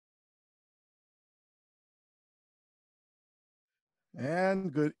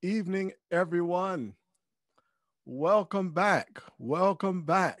And good evening, everyone. Welcome back. Welcome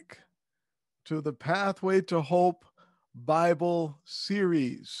back to the Pathway to Hope Bible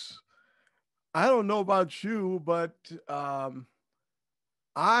series. I don't know about you, but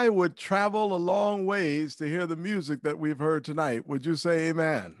I would travel a long ways to hear the music that we've heard tonight. Would you say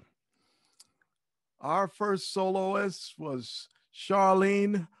amen? Our first soloist was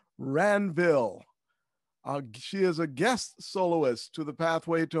Charlene Ranville. She is a guest soloist to the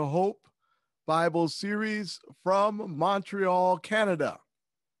Pathway to Hope Bible series from Montreal, Canada.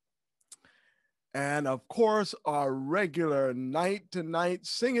 And of course, our regular night to night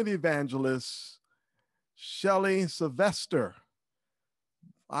singing evangelist, Shelley Sylvester.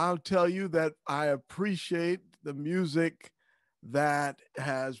 I'll tell you that I appreciate the music that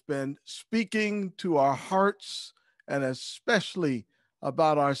has been speaking to our hearts and especially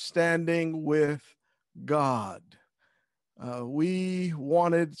about our standing with God. We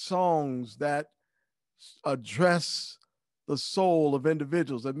wanted songs that address the soul of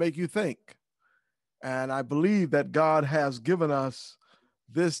individuals that make you think. And I believe that God has given us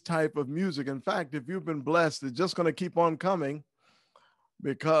this type of music. In fact, if you've been blessed, it's just going to keep on coming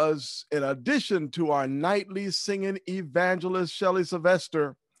because, in addition to our nightly singing evangelist, Shelley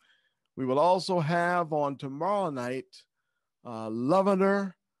Sylvester, we will also have on tomorrow night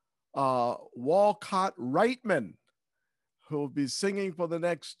Lavender Walcott Reitman, who will be singing for the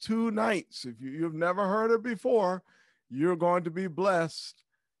next 2 nights. If you've never heard her before, you're going to be blessed.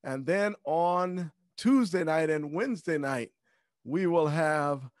 And then on Tuesday night and Wednesday night, we will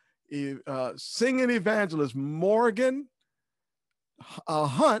have singing evangelist Morgan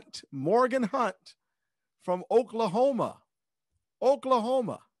Hunt from Oklahoma.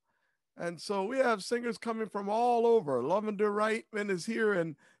 And so we have singers coming from all over. Lavender Reitman is here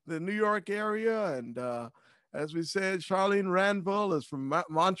in the New York area, and as we said, Charlene Ranville is from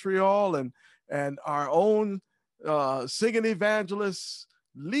Montreal, and our own singing evangelist,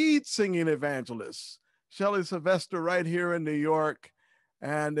 lead singing evangelist, Shelley Sylvester, right here in New York,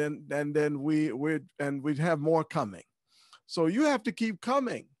 and then we'd have more coming. So you have to keep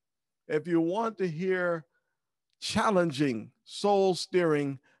coming if you want to hear challenging, soul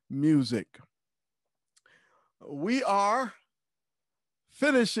stirring music. We are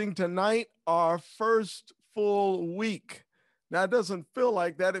finishing tonight our first full week. Now, it doesn't feel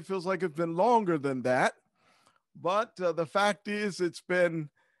like that. It feels like it's been longer than that. But the fact is,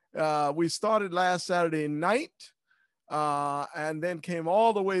 we started last Saturday night and then came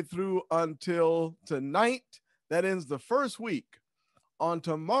all the way through until tonight. That ends the first week. On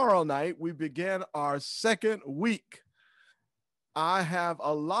tomorrow night, we begin our second week. I have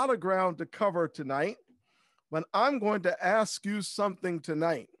a lot of ground to cover tonight, but I'm going to ask you something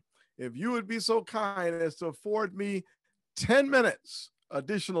tonight. If you would be so kind as to afford me 10 minutes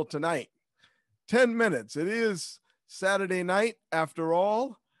additional tonight, 10 minutes. It is Saturday night after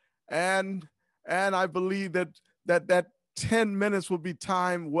all, and I believe that 10 minutes will be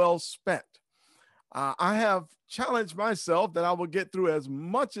time well spent. I have challenged myself that I will get through as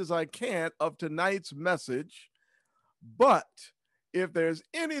much as I can of tonight's message, but if there's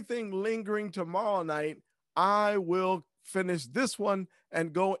anything lingering tomorrow night, I will finish this one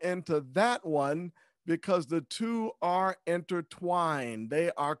and go into that one because the two are intertwined. They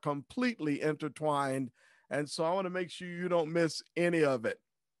are completely intertwined. And so I want to make sure you don't miss any of it.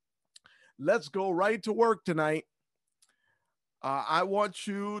 Let's go right to work tonight. I want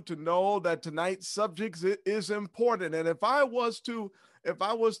you to know that tonight's subject is important. And if I was to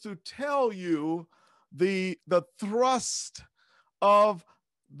tell you the thrust of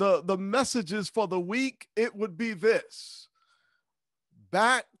the messages for the week, it would be this: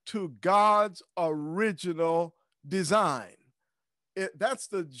 back to God's original design. That's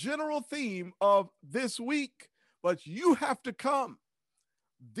the general theme of this week, but you have to come.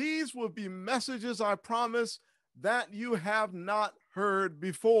 These will be messages, I promise, that you have not heard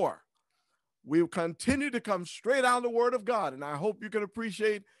before. We'll continue to come straight out of the Word of God, and I hope you can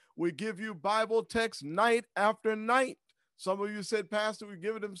appreciate we give you Bible text night after night. Some of you said, Pastor,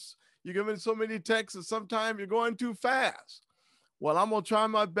 you're giving so many texts that sometimes you're going too fast. Well, I'm going to try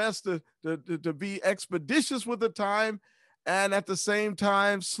my best to be expeditious with the time and at the same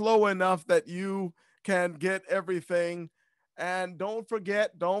time slow enough that you can get everything. And don't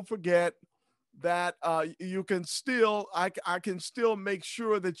forget that you can still, I can still make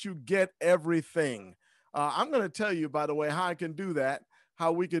sure that you get everything. I'm going to tell you, by the way, how I can do that,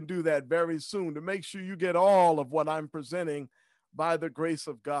 how we can do that very soon to make sure you get all of what I'm presenting by the grace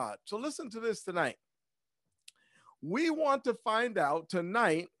of God. So listen to this tonight. We want to find out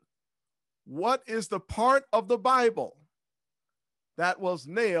tonight what is the part of the Bible that was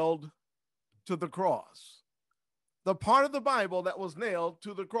nailed to the cross. The part of the Bible that was nailed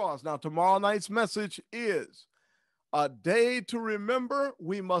to the cross. Now, tomorrow night's message is a day to remember.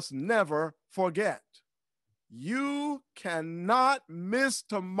 We must never forget. You cannot miss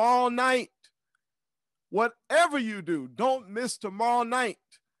tomorrow night. Whatever you do, don't miss tomorrow night,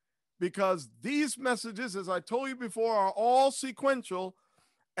 because these messages, as I told you before, are all sequential.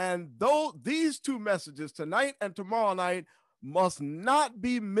 And though these two messages, tonight and tomorrow night, must not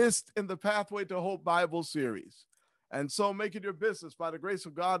be missed in the Pathway to Hope Bible series. And so make it your business, by the grace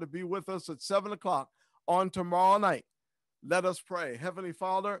of God, to be with us at 7 o'clock on tomorrow night. Let us pray. Heavenly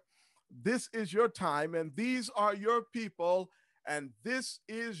Father, this is your time, and these are your people, and this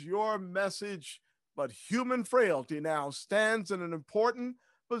is your message. But human frailty now stands in an important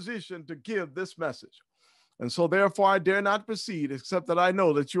position to give this message. And so therefore I dare not proceed, except that I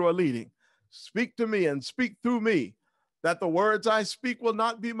know that you are leading. Speak to me and speak through me, that the words I speak will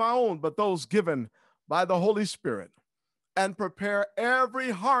not be my own, but those given by the Holy Spirit. And prepare every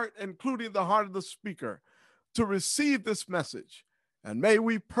heart, including the heart of the speaker, to receive this message. And may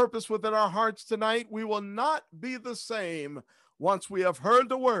we purpose within our hearts tonight, we will not be the same once we have heard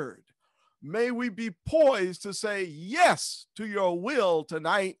the word. May we be poised to say yes to your will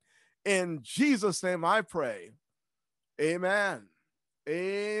tonight. In Jesus' name I pray. Amen.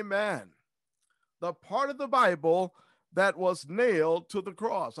 Amen. The part of the Bible that was nailed to the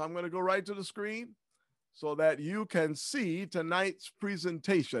cross. I'm going to go right to the screen so that you can see tonight's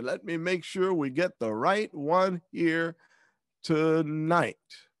presentation. Let me make sure we get the right one here tonight.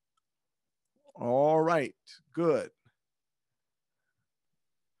 All right, good.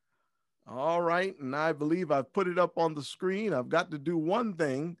 All right, and I believe I've put it up on the screen. I've got to do one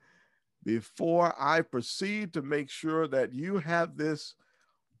thing before I proceed to make sure that you have this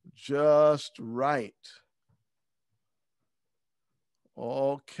just right.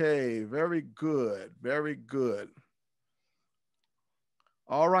 Okay, very good, very good.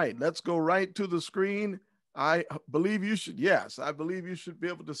 All right, let's go right to the screen. I believe you should, yes, I believe you should be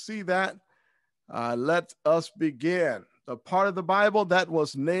able to see that. Let us begin. The part of the Bible that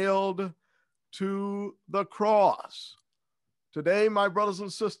was nailed to the cross. Today, my brothers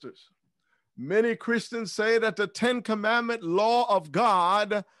and sisters, many Christians say that the 10 Commandment law of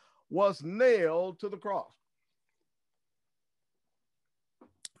God was nailed to the cross.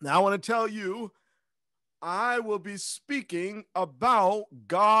 Now, I want to tell you, I will be speaking about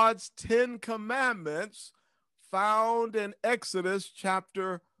God's 10 Commandments found in Exodus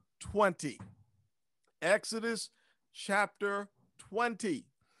chapter 20. Exodus chapter 20.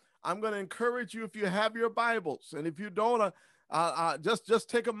 I'm going to encourage you, if you have your Bibles, and if you don't, just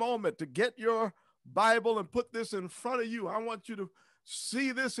take a moment to get your Bible and put this in front of you. I want you to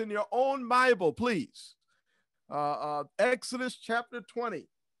see this in your own Bible, please. Exodus chapter 20. I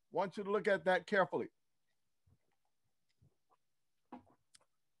want you to look at that carefully.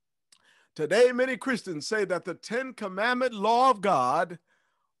 Today, many Christians say that the 10 Commandment law of God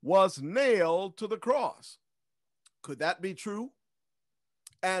was nailed to the cross. Could that be true?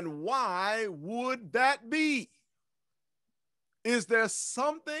 And why would that be? Is there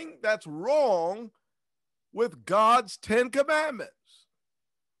something that's wrong with God's 10 Commandments?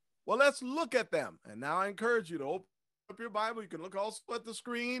 Well, let's look at them. And now I encourage you to open up your Bible. You can look also at the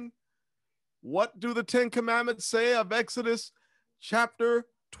screen. What do the 10 Commandments say of Exodus chapter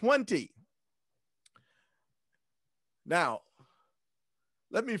 20? Now,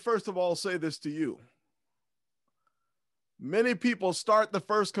 let me first of all say this to you. Many people start the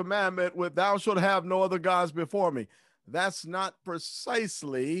first commandment with "Thou shalt have no other gods before me." That's not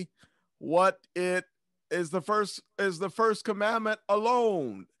precisely what it is. The first commandment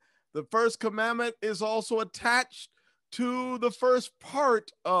alone. The first commandment is also attached to the first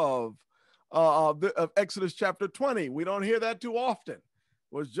part of Exodus chapter 20. We don't hear that too often.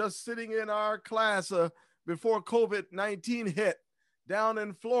 Was just sitting in our class before COVID-19 hit down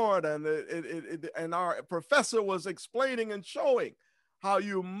in Florida, and our professor was explaining and showing how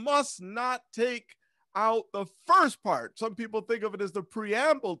you must not take out the first part. Some people think of it as the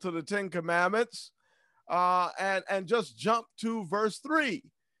preamble to the 10 Commandments, and just jump to verse 3.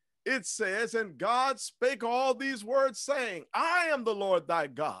 It says, "And God spake all these words, saying, I am the Lord thy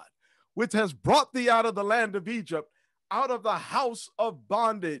God, which has brought thee out of the land of Egypt, out of the house of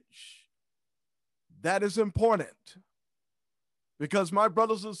bondage." That is important. Because, my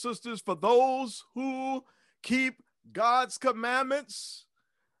brothers and sisters, for those who keep God's commandments,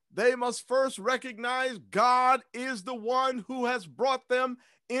 they must first recognize God is the one who has brought them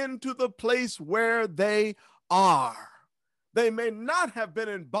into the place where they are. They may not have been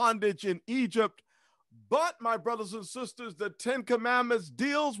in bondage in Egypt, But, my brothers and sisters, the Ten Commandments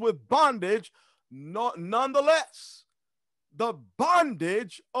deals with bondage, nonetheless, the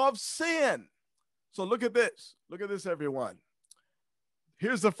bondage of sin. So look at this. Look at this, everyone.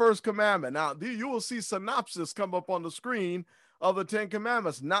 Here's the first commandment. Now, you will see synopsis come up on the screen of the Ten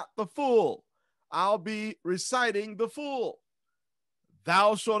Commandments, not the full. I'll be reciting the full.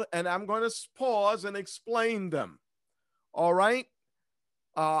 Thou shalt, and I'm going to pause and explain them. All right.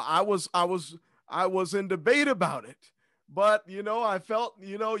 I was in debate about it, but I felt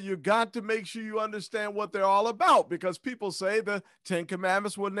you got to make sure you understand what they're all about, because people say the Ten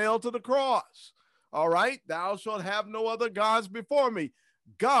Commandments were nailed to the cross. All right. Thou shalt have no other gods before me.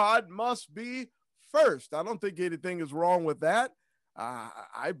 God must be first. I don't think anything is wrong with that.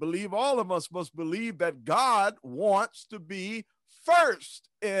 I believe all of us must believe that God wants to be first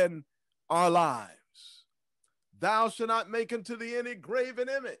in our lives. Thou shalt not make unto thee any graven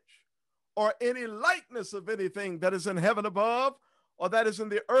image or any likeness of anything that is in heaven above, or that is in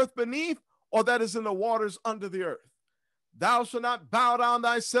the earth beneath, or that is in the waters under the earth. Thou shalt not bow down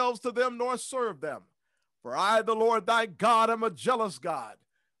thyself to them, nor serve them. For I, the Lord thy God, am a jealous God,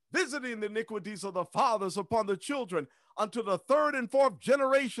 visiting the iniquities of the fathers upon the children, unto the third and fourth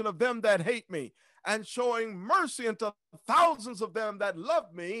generation of them that hate me, and showing mercy unto thousands of them that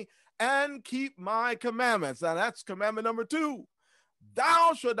love me and keep my commandments. Now that's commandment number 2.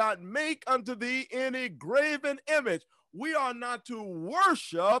 Thou shalt not make unto thee any graven image. We are not to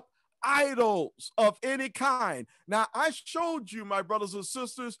worship idols of any kind. Now, I showed you, my brothers and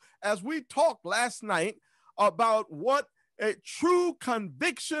sisters, as we talked last night about what a true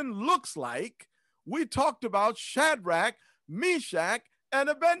conviction looks like. We talked about Shadrach, Meshach, and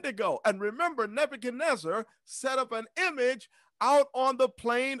Abednego. And remember, Nebuchadnezzar set up an image out on the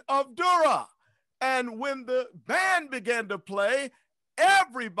plain of Dura. And when the band began to play,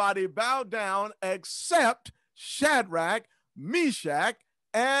 everybody bowed down except Shadrach, Meshach,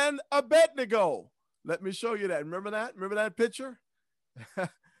 and Abednego. Let me show you that. Remember that? Remember that picture?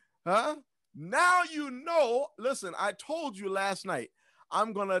 Huh? Now you know. Listen, I told you last night,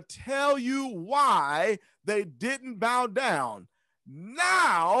 I'm going to tell you why they didn't bow down.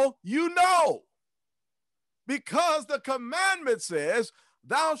 Now you know. Because the commandment says,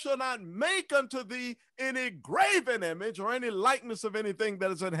 thou shalt not make unto thee any graven image or any likeness of anything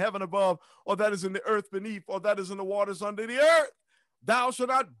that is in heaven above, or that is in the earth beneath, or that is in the waters under the earth. Thou shalt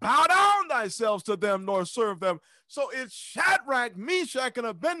not bow down thyself to them, nor serve them. So it's Shadrach, Meshach, and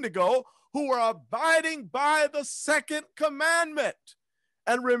Abednego who are abiding by the second commandment.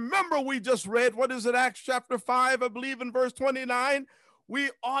 And remember, we just read, what is it, Acts chapter 5, I believe in verse 29,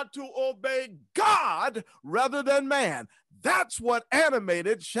 we ought to obey God rather than man. That's what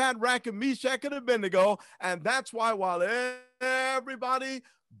animated Shadrach and Meshach and Abednego, and that's why while everybody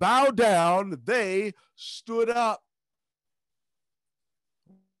bowed down, they stood up.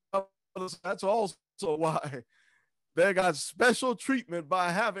 That's also why they got special treatment by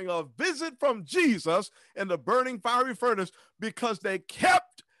having a visit from Jesus in the burning fiery furnace, because they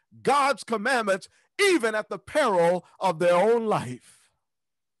kept God's commandments even at the peril of their own life.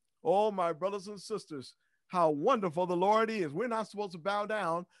 Oh, my brothers and sisters, how wonderful the Lord is. We're not supposed to bow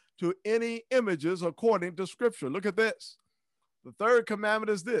down to any images according to Scripture. Look at this. The third commandment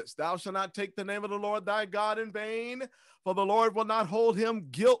is this: thou shalt not take the name of the Lord thy God in vain, for the Lord will not hold him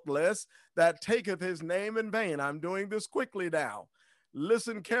guiltless that taketh his name in vain. I'm doing this quickly now.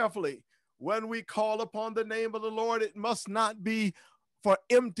 Listen carefully. When we call upon the name of the Lord, it must not be for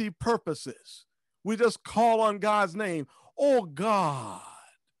empty purposes. We just call on God's name. Oh God.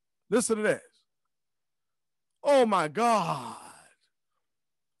 Listen to this. Oh my God.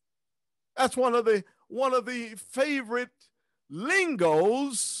 That's one of the favorite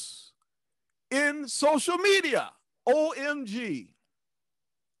lingos in social media. OMG.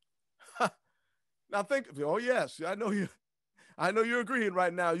 Now think of it. Oh yes, I know you're agreeing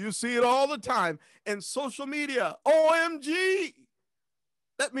right now. You see it all the time in social media. OMG.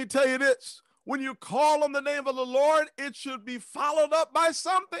 Let me tell you this. When you call on the name of the Lord, it should be followed up by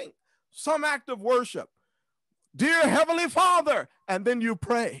something, some act of worship. Dear Heavenly Father, and then you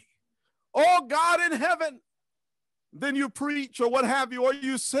pray. Oh God in heaven. Then you preach or what have you, or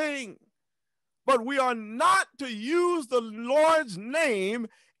you sing. But we are not to use the Lord's name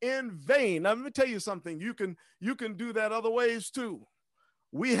in vain. Now, let me tell you something. You can do that other ways too.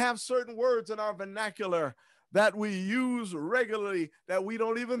 We have certain words in our vernacular that we use regularly that we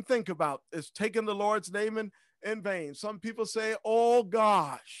don't even think about. It's taking the Lord's name in vain. Some people say, oh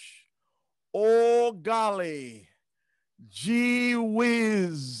gosh, oh golly, gee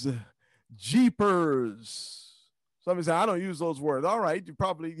whiz, jeepers. Somebody say, I don't use those words. All right, you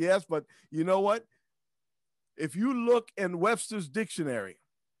probably, yes, but you know what? If you look in Webster's dictionary,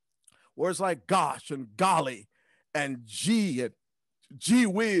 words like gosh and golly and gee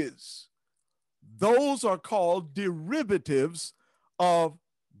whiz, those are called derivatives of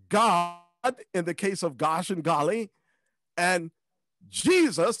God in the case of gosh and golly, and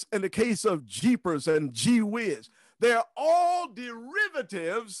Jesus in the case of jeepers and gee whiz. They're all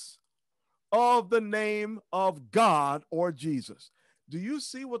derivatives of the name of God or Jesus. Do you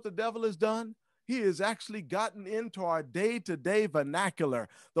see what the devil has done? He has actually gotten into our day-to-day vernacular,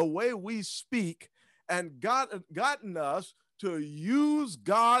 the way we speak, and gotten us to use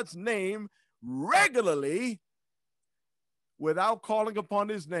God's name regularly without calling upon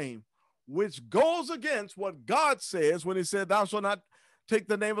his name, which goes against what God says when he said, thou shalt not take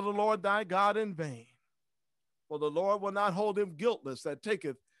the name of the Lord thy God in vain. For the Lord will not hold him guiltless that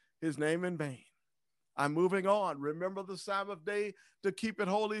taketh his name in vain. I'm moving on. Remember the Sabbath day to keep it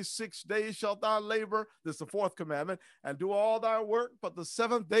holy. 6 days shalt thou labor. This is the fourth commandment. And do all thy work. But the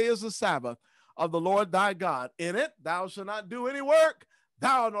seventh day is the Sabbath of the Lord thy God. In it thou shalt not do any work.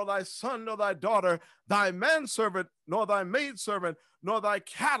 Thou, nor thy son, nor thy daughter, thy manservant, nor thy maidservant, nor thy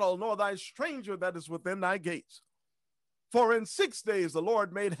cattle, nor thy stranger that is within thy gates. For in 6 days the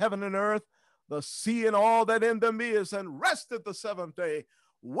Lord made heaven and earth, the sea and all that in them is, and rested the seventh day.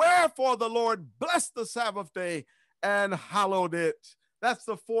 Wherefore the Lord blessed the Sabbath day and hallowed it. That's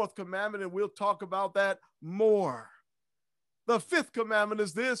the fourth commandment, and we'll talk about that more. The fifth commandment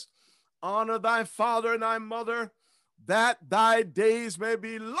is this: honor thy father and thy mother, that thy days may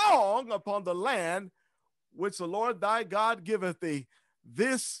be long upon the land which the Lord thy God giveth thee.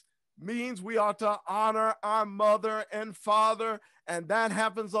 This means we ought to honor our mother and father, and that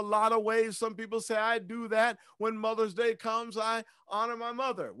happens a lot of ways. Some people say, I do that. When Mother's Day comes, I honor my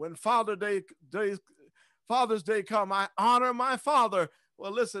mother. When Father's Day comes, I honor my father.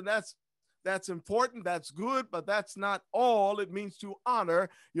 Well, listen, that's important, that's good, but that's not all it means to honor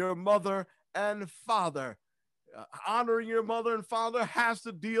your mother and father. Honoring your mother and father has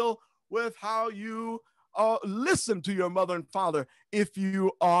to deal with how you listen to your mother and father. If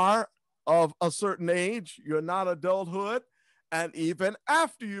you are of a certain age, you're not adulthood, and even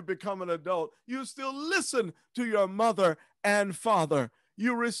after you become an adult, you still listen to your mother and father.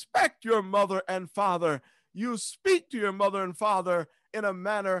 You respect your mother and father. You speak to your mother and father in a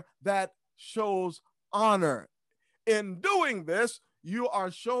manner that shows honor. In doing this, you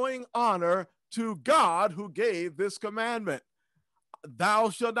are showing honor to God who gave this commandment. Thou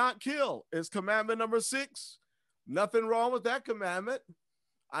shalt not kill is commandment number 6. Nothing wrong with that commandment.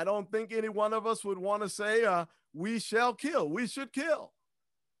 I don't think any one of us would want to say, we shall kill. We should kill.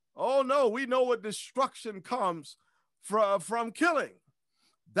 Oh, no, we know what destruction comes from killing.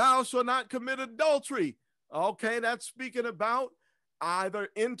 Thou shalt not commit adultery. Okay, that's speaking about either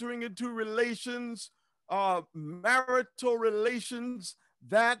entering into relations, marital relations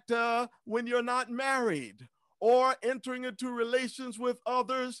that when you're not married, or entering into relations with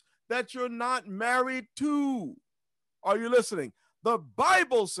others that you're not married to. Are you listening? The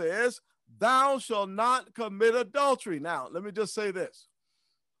Bible says, thou shalt not commit adultery. Now, let me just say this.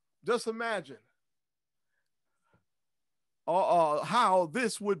 Just imagine how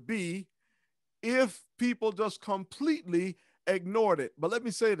this would be if people just completely ignored it. But let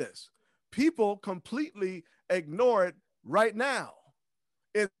me say this. People completely ignore it right now.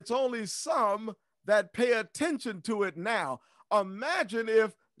 It's only some that pay attention to it now. Imagine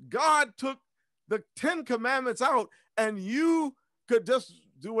if God took the 10 commandments out and you could just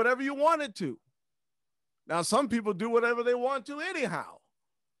do whatever you wanted to. Now, some people do whatever they want to anyhow.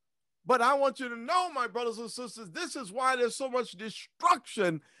 But I want you to know, my brothers and sisters, this is why there's so much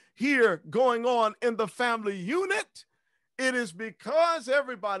destruction here going on in the family unit. It is because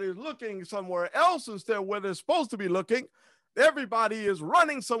everybody is looking somewhere else instead of where they're supposed to be looking. Everybody is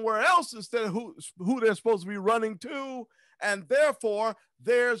running somewhere else instead of who they're supposed to be running to. And therefore,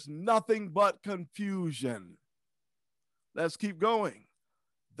 there's nothing but confusion. Let's keep going.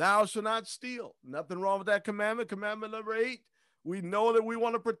 Thou shalt not steal. Nothing wrong with that commandment. Commandment number 8. We know that we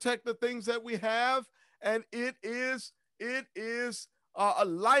want to protect the things that we have. And it is a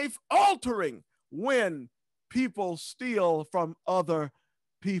life altering when people steal from other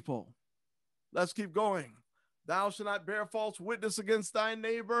people. Let's keep going. Thou shalt not bear false witness against thy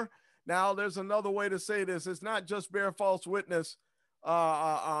neighbor. Now, there's another way to say this. It's not just bear false witness,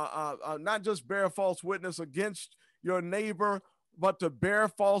 not just bear false witness against your neighbor, but to bear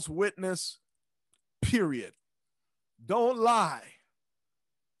false witness, period. Don't lie.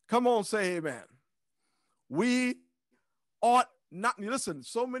 Come on, say amen. We ought not, listen,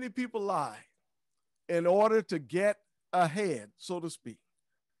 so many people lie in order to get ahead, so to speak.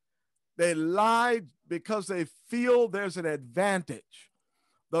 They lie because they feel there's an advantage.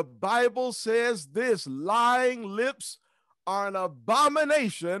 The Bible says this: lying lips are an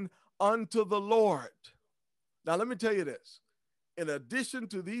abomination unto the Lord. Now, let me tell you this. In addition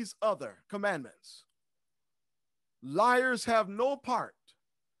to these other commandments, liars have no part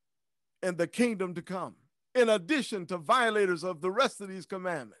in the kingdom to come, in addition to violators of the rest of these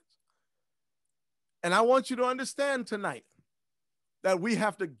commandments. And I want you to understand tonight that we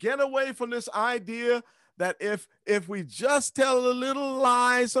have to get away from this idea that if we just tell a little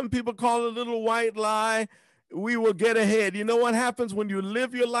lie, some people call it a little white lie, we will get ahead. You know what happens when you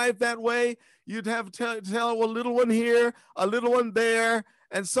live your life that way? You'd have to tell a little one here, a little one there,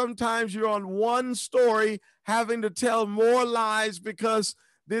 and sometimes you're on one story having to tell more lies because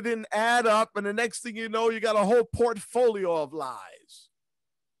they didn't add up, and the next thing you know, you got a whole portfolio of lies.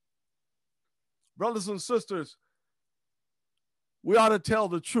 Brothers and sisters, we ought to tell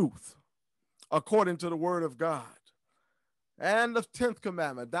the truth according to the word of God. And the 10th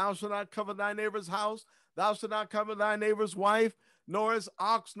commandment, thou shalt not covet thy neighbor's house, thou shalt not covet thy neighbor's wife, nor his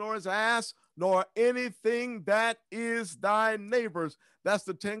ox, nor his ass, nor anything that is thy neighbor's. That's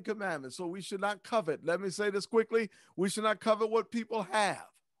the 10 commandments. So we should not covet. Let me say this quickly. We should not covet what people have.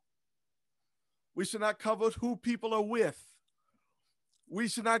 We should not covet who people are with. We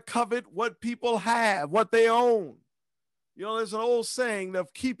should not covet what people have, what they own. You know, there's an old saying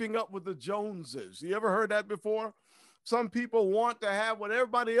of keeping up with the Joneses. You ever heard that before? Some people want to have what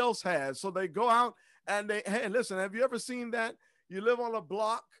everybody else has. So they go out and hey, listen, have you ever seen that? You live on a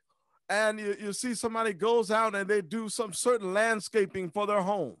block and you see somebody goes out and they do some certain landscaping for their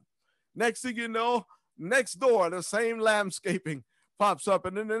home. Next thing you know, next door, the same landscaping pops up.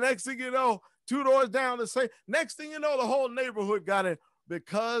 And then the next thing you know, 2 doors down, the same. Next thing you know, the whole neighborhood got it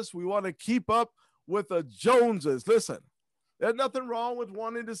because we want to keep up with the Joneses. Listen, there's nothing wrong with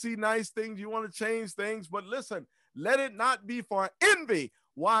wanting to see nice things. You want to change things, but listen, let it not be for envy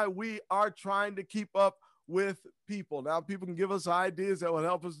why we are trying to keep up with people. Now, people can give us ideas that will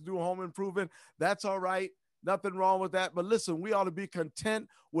help us do home improvement. That's all right. Nothing wrong with that. But listen, we ought to be content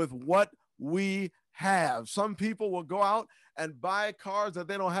with what we have. Some people will go out and buy cars that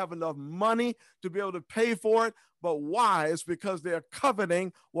they don't have enough money to be able to pay for it. But why? It's because they're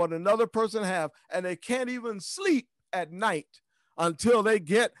coveting what another person have, and they can't even sleep at night until they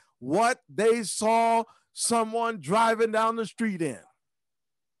get what they saw someone driving down the street in.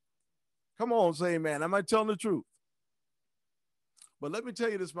 Come on, say amen. Am I telling the truth? But let me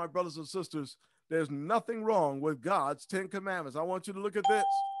tell you this, my brothers and sisters, there's nothing wrong with God's 10 commandments. I want you to look at this.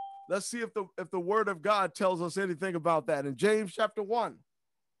 Let's see if the word of God tells us anything about that. In James chapter 1,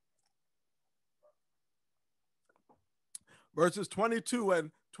 verses 22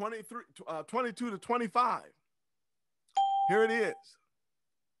 and 23, 22 to 25. Here it is.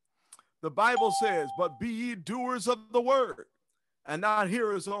 The Bible says, but be ye doers of the word, and not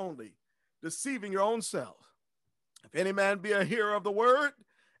hearers only, deceiving your own self. If any man be a hearer of the word,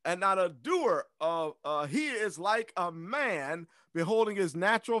 and not a doer of, he is like a man beholding his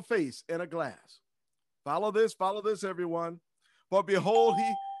natural face in a glass. Follow this, everyone. For behold,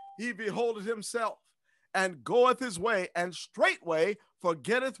 he beholdeth himself, and goeth his way, and straightway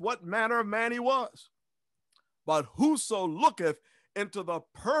forgetteth what manner of man he was. But whoso looketh into the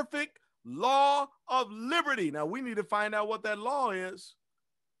perfect law of liberty. Now, we need to find out what that law is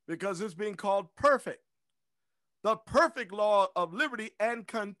because it's being called perfect. The perfect law of liberty, and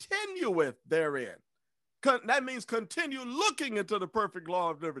continueth therein. That means continue looking into the perfect law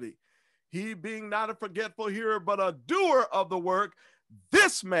of liberty. He being not a forgetful hearer, but a doer of the work,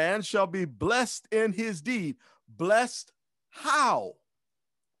 this man shall be blessed in his deed. Blessed how?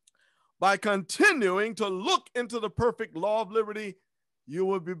 By continuing to look into the perfect law of liberty, you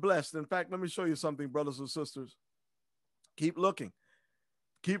will be blessed. In fact, let me show you something, brothers and sisters. Keep looking.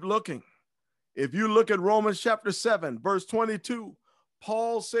 Keep looking. If you look at Romans chapter 7, verse 22,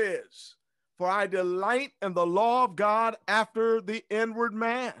 Paul says, for I delight in the law of God after the inward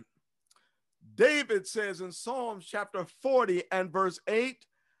man. David says in Psalms chapter 40 and verse 8,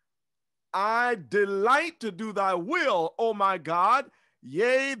 I delight to do thy will, O my God.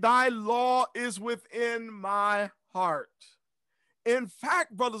 Yea, thy law is within my heart. In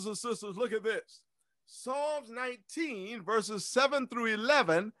fact, brothers and sisters, look at this. Psalms 19, verses 7 through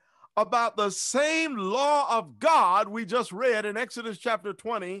 11, about the same law of God we just read in Exodus chapter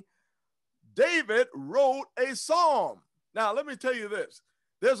 20, David wrote a psalm. Now, let me tell you this.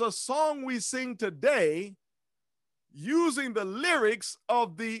 There's a song we sing today using the lyrics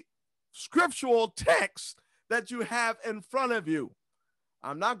of the scriptural text that you have in front of you.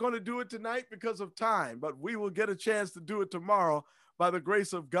 I'm not going to do it tonight because of time, but we will get a chance to do it tomorrow. by the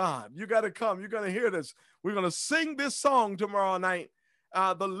grace of God. You got to come. You're going to hear this. We're going to sing this song tomorrow night.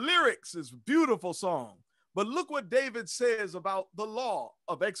 The lyrics is a beautiful song. But look what David says about the law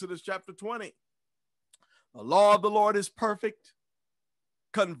of Exodus chapter 20. The law of the Lord is perfect,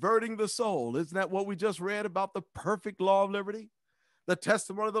 converting the soul. Isn't that what we just read about the perfect law of liberty? The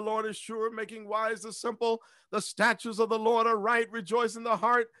testimony of the Lord is sure, making wise the simple. The statutes of the Lord are right, rejoicing the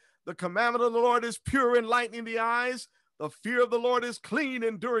heart. The commandment of the Lord is pure, enlightening the eyes. The fear of the Lord is clean,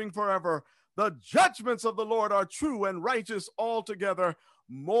 enduring forever. The judgments of the Lord are true and righteous altogether.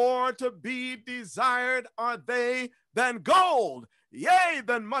 More to be desired are they than gold, yea,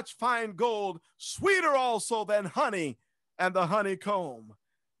 than much fine gold, sweeter also than honey and the honeycomb.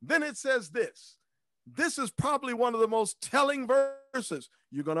 Then it says this. This is probably one of the most telling verses.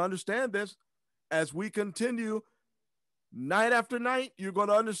 You're going to understand this as we continue night after night. You're going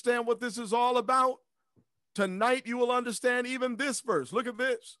to understand what this is all about. Tonight, you will understand even this verse. Look at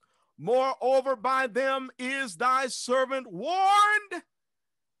this. Moreover, by them is thy servant warned,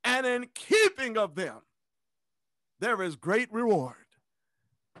 and in keeping of them, there is great reward.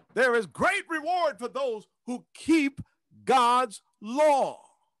 There is great reward for those who keep God's law.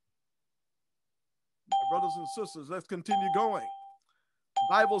 My brothers and sisters, let's continue going. The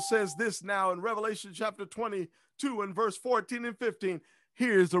Bible says this now in Revelation chapter 22 and verse 14 and 15.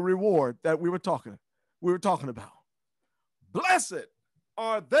 Here's the reward that we were talking about. Blessed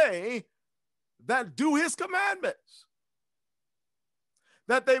are they that do his commandments,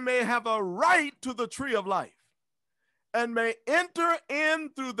 that they may have a right to the tree of life and may enter in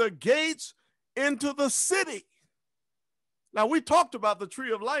through the gates into the city. Now, we talked about the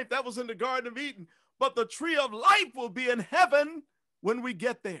tree of life. That was in the Garden of Eden. But the tree of life will be in heaven when we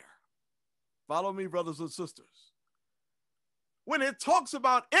get there. Follow me, brothers and sisters. When it talks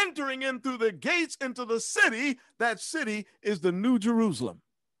about entering in through the gates into the city, that city is the New Jerusalem.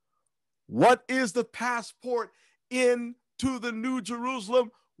 What is the passport into the New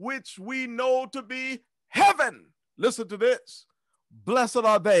Jerusalem, which we know to be heaven? Listen to this. Blessed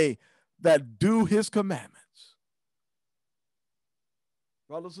are they that do his commandments.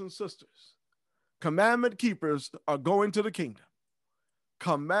 Brothers and sisters, commandment keepers are going to the kingdom.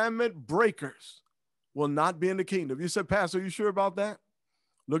 Commandment breakers will not be in the kingdom. You said, Pastor, are you sure about that?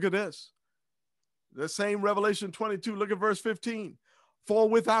 Look at this. The same Revelation 22, look at verse 15. For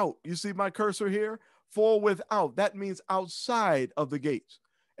without, you see my cursor here? For without, that means outside of the gates.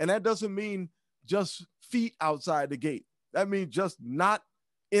 And that doesn't mean just feet outside the gate. That means just not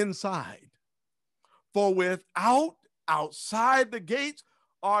inside. For without, outside the gates,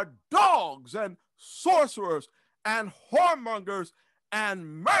 are dogs and sorcerers and whoremongers and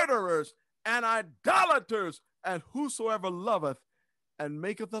murderers and idolaters and whosoever loveth and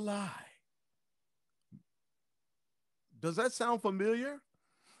maketh a lie. Does that sound familiar?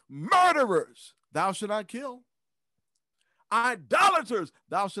 Murderers, thou shalt not kill. Idolaters,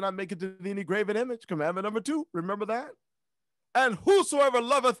 thou shalt not make it to any graven image. Commandment number 2, remember that? And whosoever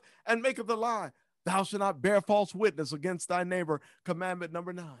loveth and maketh a lie, thou shalt not bear false witness against thy neighbor. Commandment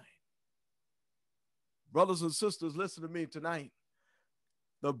number 9. Brothers and sisters, listen to me tonight.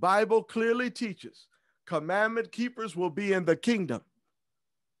 The Bible clearly teaches commandment keepers will be in the kingdom,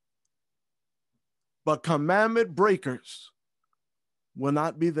 but commandment breakers will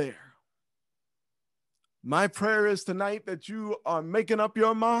not be there. My prayer is tonight that you are making up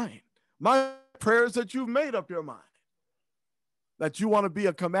your mind. My prayer is that you've made up your mind, that you want to be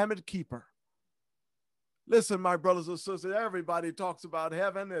a commandment keeper. Listen, my brothers and sisters, everybody talks about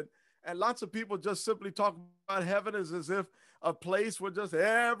heaven, and lots of people just simply talk about heaven as if a place where just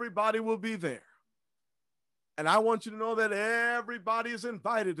everybody will be there. And I want you to know that everybody is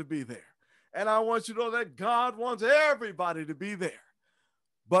invited to be there. And I want you to know that God wants everybody to be there.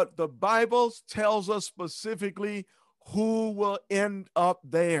 But the Bible tells us specifically who will end up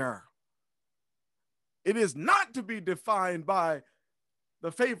there. It is not to be defined by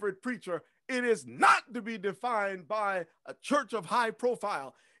the favorite preacher. It is not to be defined by a church of high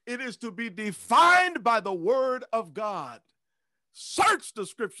profile. It is to be defined by the word of God. Search the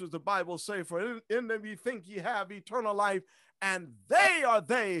scriptures, the Bible say, for in them ye think ye have eternal life, and they are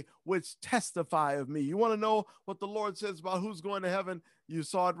they which testify of me. You want to know what the Lord says about who's going to heaven? You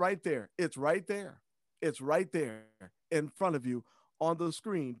saw it right there. It's right there. It's right there in front of you on the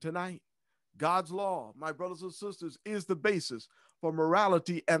screen tonight. God's law, my brothers and sisters, is the basis for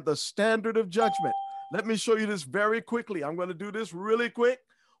morality and the standard of judgment. Let me show you this very quickly. I'm going to do this really quick.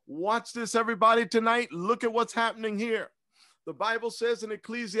 Watch this, everybody, tonight. Look at what's happening here. The Bible says in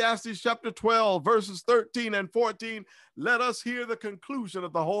Ecclesiastes chapter 12, verses 13 and 14, let us hear the conclusion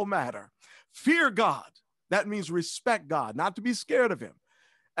of the whole matter. Fear God. That means respect God, not to be scared of him.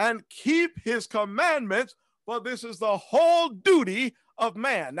 And keep his commandments, for this is the whole duty of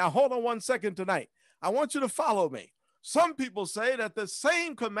man. Now, hold on 1 second tonight. I want you to follow me. Some people say that the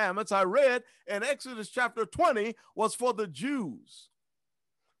same commandments I read in Exodus chapter 20 was for the Jews.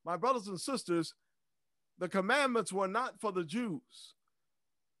 My brothers and sisters, the commandments were not for the Jews.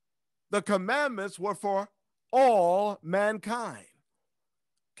 The commandments were for all mankind.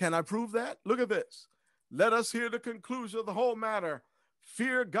 Can I prove that? Look at this. Let us hear the conclusion of the whole matter.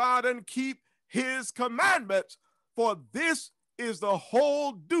 Fear God and keep his commandments, for this is the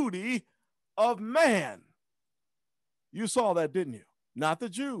whole duty of man. You saw that, didn't you? Not the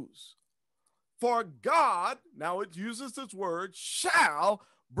Jews. For God, now it uses this word, shall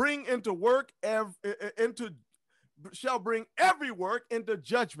bring every work into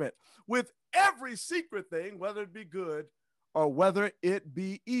judgment with every secret thing, whether it be good or whether it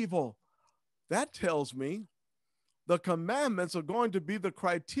be evil. That tells me the commandments are going to be the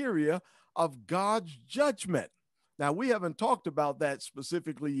criteria of God's judgment. Now, we haven't talked about that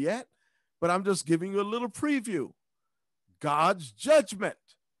specifically yet, but I'm just giving you a little preview. God's judgment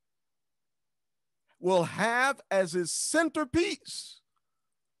will have as its centerpiece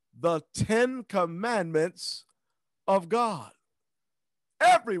the 10 commandments of God.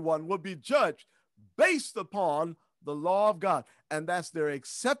 Everyone will be judged based upon the law of God, and that's their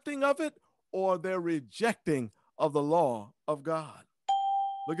accepting of it or their rejecting of the law of God.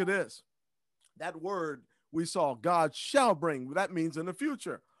 Look at this. That word we saw, God shall bring, that means in the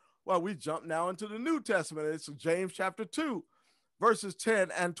future. Well, we jump now into the New Testament. It's James chapter 2, verses 10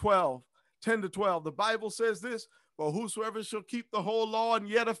 and 12. 10 to 12. The Bible says this, for whosoever shall keep the whole law and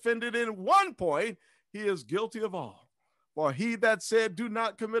yet offended in one point, he is guilty of all. For he that said, do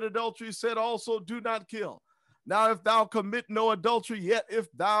not commit adultery, said also, do not kill. Now, if thou commit no adultery, yet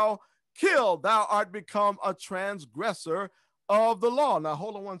if thou kill, thou art become a transgressor of the law. Now,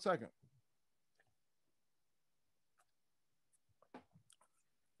 hold on 1 second.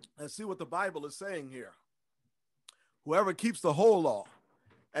 Let's see what the Bible is saying here. Whoever keeps the whole law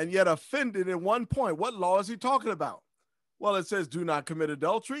and yet offended in one point, what law is he talking about? Well, it says, do not commit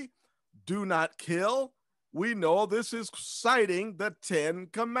adultery, do not kill. We know this is citing the 10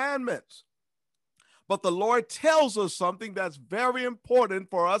 commandments. But the Lord tells us something that's very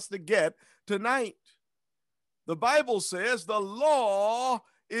important for us to get tonight. The Bible says the law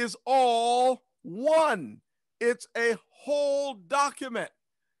is all one. It's a whole document.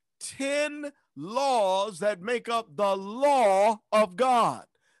 10 laws that make up the law of God.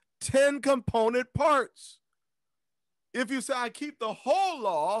 10 component parts. If you say, I keep the whole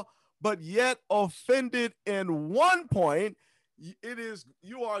law, but yet offended in one point,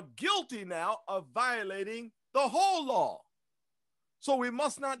 you are guilty now of violating the whole law. So we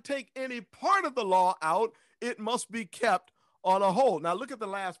must not take any part of the law out. It must be kept on a whole. Now look at the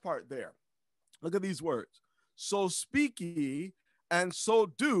last part there. Look at these words. So speak ye, and so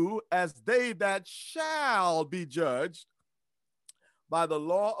do as they that shall be judged by the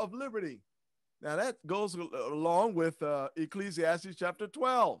law of liberty. Now that goes along with Ecclesiastes chapter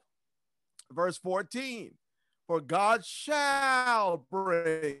 12, verse 14. For God shall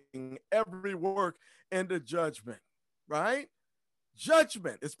bring every work into judgment, right?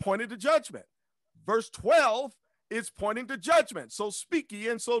 Judgment is pointing to judgment. Verse 12 is pointing to judgment. So speak ye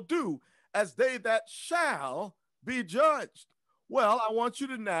and so do as they that shall be judged. Well, I want you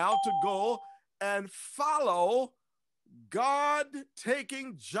to now to go and follow God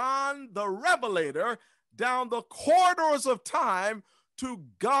taking John the Revelator down the corridors of time to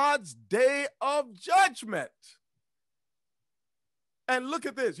God's day of judgment. And look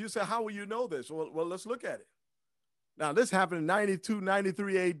at this. You say, how will you know this? Well, let's look at it. Now, this happened in 92,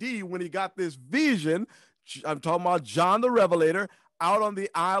 93 AD when he got this vision. I'm talking about John the Revelator out on the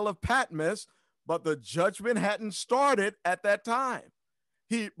Isle of Patmos, but the judgment hadn't started at that time.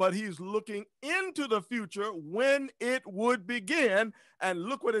 But he's looking into the future when it would begin. And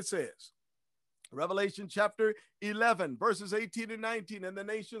look what it says. Revelation chapter 11, verses 18 and 19. And the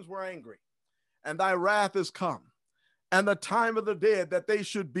nations were angry, and thy wrath is come, and the time of the dead that they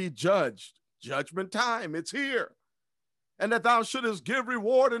should be judged. Judgment time, it's here. And that thou shouldest give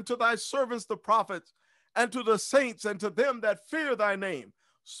reward unto thy servants the prophets, and to the saints, and to them that fear thy name,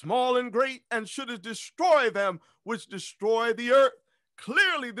 small and great, and shouldest destroy them which destroy the earth.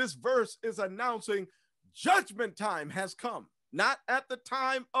 Clearly, this verse is announcing judgment time has come, not at the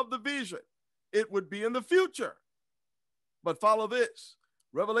time of the vision. It would be in the future. But follow this,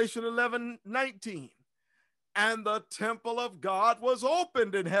 Revelation 11, 19. And the temple of God was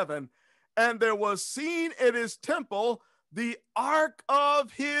opened in heaven, and there was seen in his temple the ark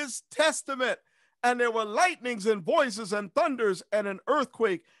of his testament. And there were lightnings and voices and thunders and an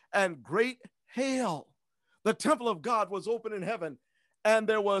earthquake and great hail. The temple of God was open in heaven, and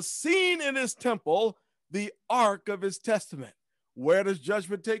there was seen in his temple the ark of his testament. Where does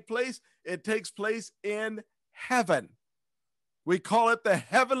judgment take place? It takes place in heaven. We call it the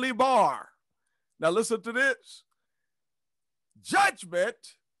heavenly bar. Now listen to this. Judgment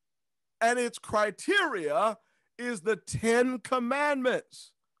and its criteria is the 10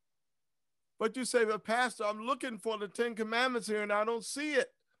 Commandments. But you say, but Pastor, I'm looking for the 10 Commandments here and I don't see it.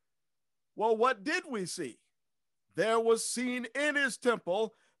 Well, what did we see? There was seen in his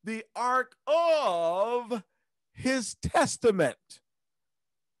temple the ark of his testament.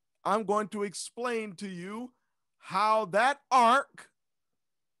 I'm going to explain to you how that ark,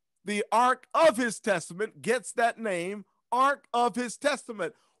 the ark of his testament, gets that name, ark of his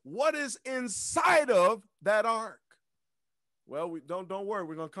testament. What is inside of that ark? Well, don't worry,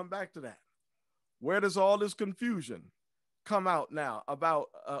 we're going to come back to that. Where does all this confusion come out now about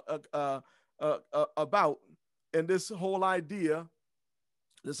and this whole idea?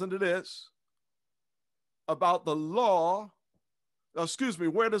 Listen to this about the law.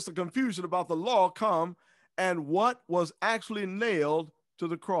 Where does the confusion about the law come and what was actually nailed to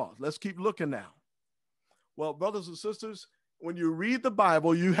the cross? Let's keep looking now. Well, brothers and sisters, when you read the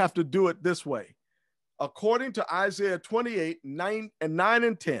Bible, you have to do it this way. According to Isaiah 28, 9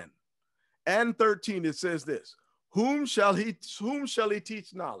 and 10 and 13, it says this: whom shall he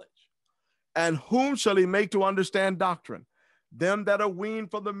teach knowledge? And whom shall he make to understand doctrine? Them that are weaned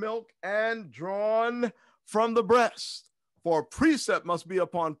from the milk and drawn from the breast. For precept must be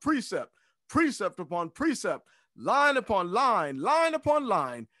upon precept, precept upon precept, line upon line, line upon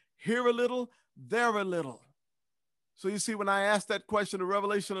line, here a little, there a little. So you see, when I asked that question in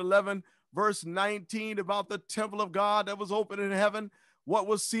Revelation 11, verse 19, about the temple of God that was open in heaven, what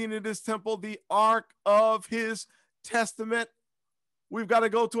was seen in this temple? The ark of his testament. We've got to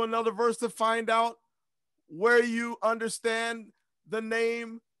go to another verse to find out where you understand the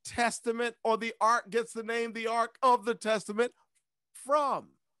name testament, or the ark gets the name the ark of the testament from.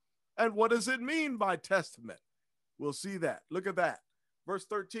 And what does it mean by testament? We'll see that. Look at that. Verse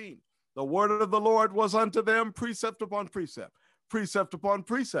 13. The word of the Lord was unto them precept upon precept, precept upon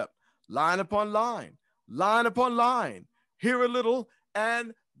precept, line upon line, line upon line, here a little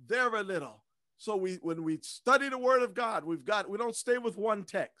and there a little. So when we study the word of God, we don't stay with one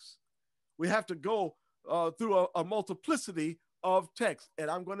text. We have to go through a multiplicity of texts.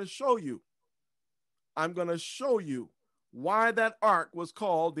 And I'm going to show you why that ark was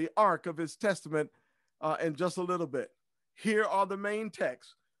called the ark of his testament in just a little bit. Here are the main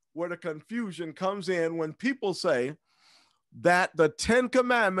texts where the confusion comes in when people say that the 10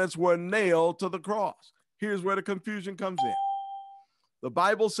 Commandments were nailed to the cross. Here's where the confusion comes in. The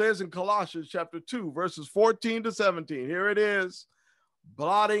Bible says in Colossians chapter 2, verses 14 to 17, here it is: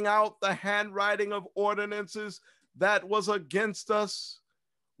 blotting out the handwriting of ordinances that was against us,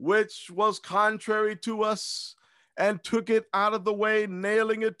 which was contrary to us, and took it out of the way,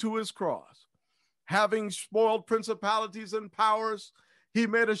 nailing it to his cross. Having spoiled principalities and powers, he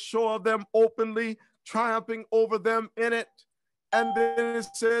made a show of them openly, triumphing over them in it. And then it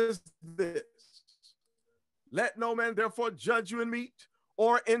says this: let no man therefore judge you in meat,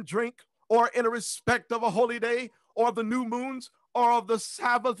 or in drink, or in a respect of a holy day, or the new moons, or of the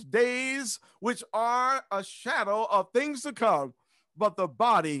Sabbath days, which are a shadow of things to come, but the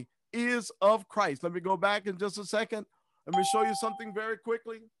body is of Christ. Let me go back in just a second. Let me show you something very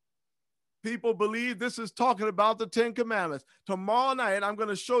quickly. People believe this is talking about the 10 Commandments. Tomorrow night, I'm going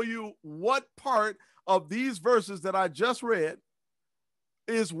to show you what part of these verses that I just read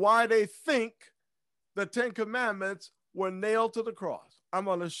is why they think the 10 Commandments were nailed to the cross. I'm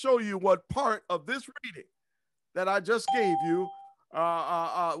going to show you what part of this reading that I just gave you,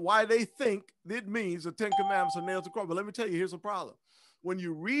 why they think it means the 10 Commandments are nailed to the cross. But let me tell you, here's the problem. When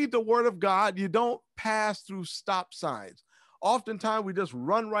you read the Word of God, you don't pass through stop signs. Oftentimes, we just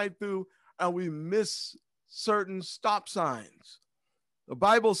run right through and we miss certain stop signs. The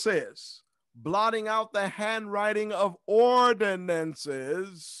Bible says, blotting out the handwriting of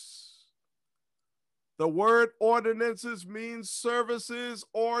ordinances. The word ordinances means services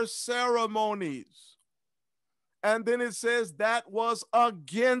or ceremonies. And then it says that was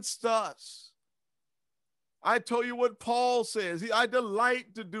against us. I told you what Paul says. I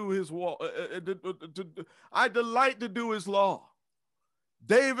delight to do his I delight to do his law.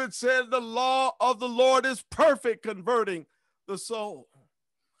 David said the law of the Lord is perfect, converting the soul.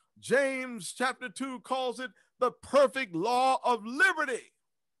 James chapter 2 calls it the perfect law of liberty.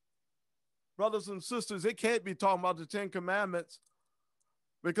 Brothers and sisters, it can't be talking about the 10 Commandments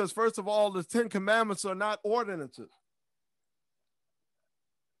Because first of all, the 10 Commandments are not ordinances.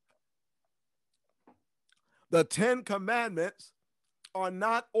 The 10 Commandments are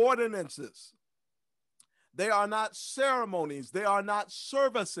not ordinances. They are not ceremonies. They are not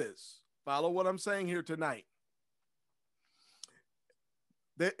services. Follow what I'm saying here tonight.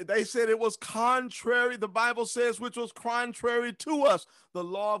 They said it was contrary. The Bible says, which was contrary to us. The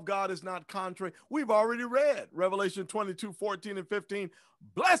law of God is not contrary. We've already read Revelation 22, 14 and 15.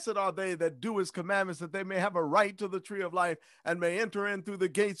 Blessed are they that do his commandments, that they may have a right to the tree of life and may enter in through the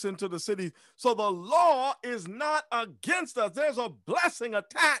gates into the city. So the law is not against us. There's a blessing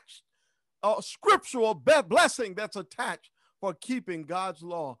attached, a scriptural blessing that's attached for keeping God's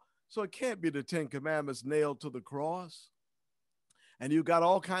law. So it can't be the 10 Commandments nailed to the cross. And you got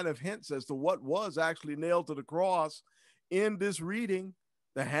all kind of hints as to what was actually nailed to the cross in this reading.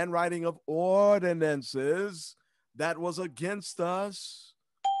 The handwriting of ordinances that was against us.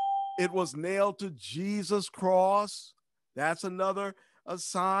 It was nailed to Jesus' cross. That's another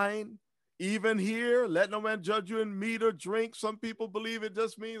sign. Even here, let no man judge you in meat or drink. Some people believe it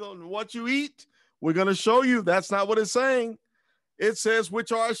just means on what you eat. We're going to show you that's not what it's saying. It says,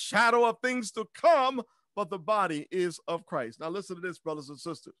 which are a shadow of things to come, but the body is of Christ. Now listen to this, brothers and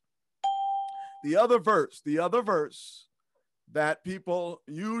sisters. The other verse that people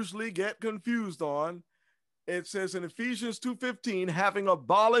usually get confused on, it says in Ephesians 2:15, having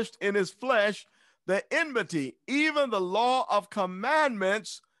abolished in his flesh the enmity, even the law of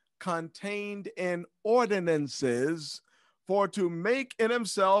commandments contained in ordinances, for to make in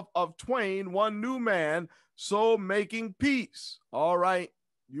himself of twain one new man, so making peace. All right,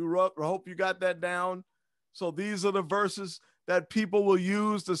 hope you got that down. So these are the verses that people will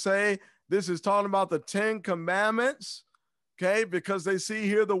use to say this is talking about the 10 Commandments, okay, because they see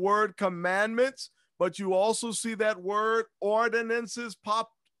here the word commandments, but you also see that word ordinances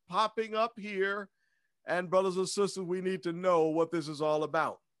popping up here. And brothers and sisters, we need to know what this is all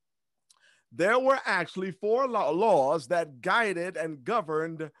about. There were actually 4 laws that guided and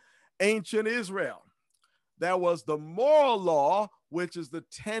governed ancient Israel. There was the moral law, which is the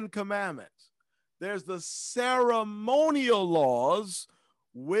 10 Commandments. There's the ceremonial laws,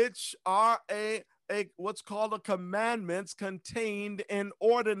 which are what's called the commandments contained in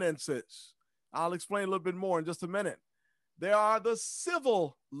ordinances. I'll explain a little bit more in just a minute. There are the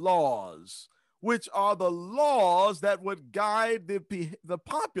civil laws, which are the laws that would guide the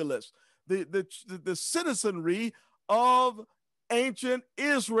populace, the citizenry of ancient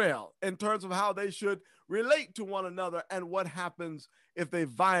Israel in terms of how they should relate to one another and what happens if they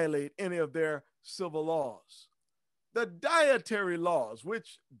violate any of their civil laws. The dietary laws,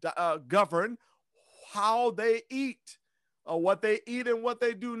 which govern how they eat, what they eat and what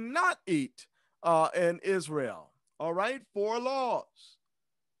they do not eat in Israel. All right, 4 laws.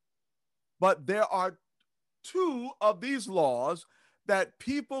 But there are 2 of these laws that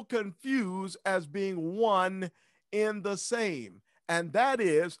people confuse as being one in the same, and that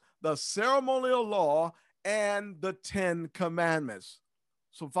is the ceremonial law and the 10 Commandments.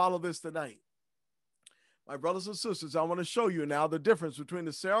 So follow this tonight. My brothers and sisters, I want to show you now the difference between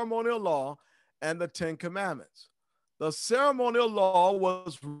the ceremonial law and the 10 Commandments. The ceremonial law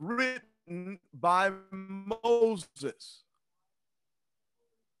was written by Moses.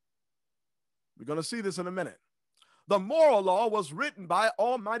 We're going to see this in a minute. The moral law was written by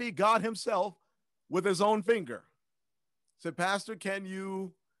Almighty God himself with his own finger. Say, Pastor, can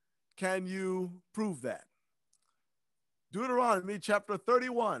you prove that? Deuteronomy chapter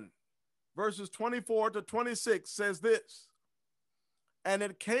 31, verses 24 to 26 says this. And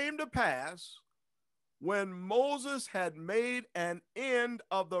it came to pass when Moses had made an end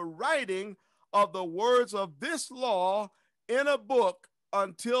of the writing of the words of this law in a book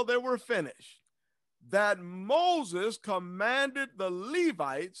until they were finished, that Moses commanded the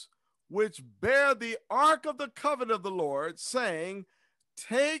Levites, which bear the ark of the covenant of the Lord, saying,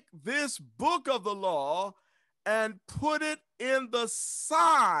 take this book of the law and put it in the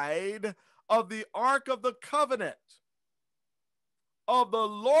side of the ark of the covenant of the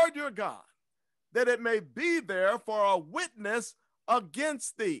Lord your God, that it may be there for a witness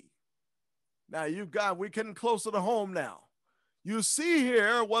against thee. Now we're getting closer to home now. You see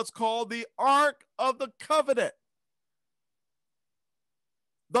here what's called the Ark of the Covenant.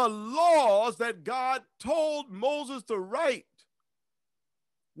 The laws that God told Moses to write.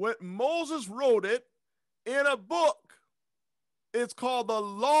 When Moses wrote it in a book, it's called the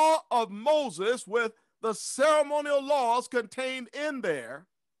Law of Moses, with the ceremonial laws contained in there.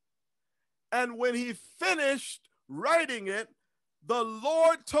 And when he finished writing it, the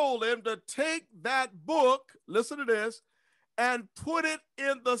Lord told him to take that book, listen to this, and put it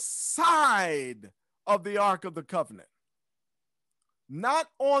in the side of the Ark of the Covenant. Not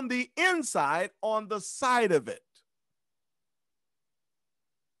on the inside, on the side of it.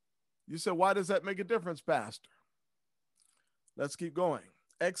 You said, why does that make a difference, Pastor? Let's keep going.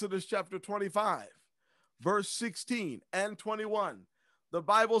 Exodus chapter 25, verse 16 and 21. The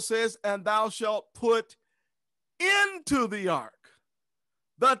Bible says, and thou shalt put into the ark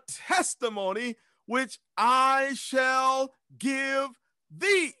the testimony which I shall give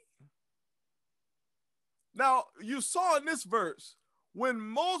thee. Now, you saw in this verse, when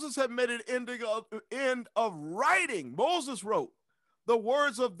Moses had made an end of writing, Moses wrote the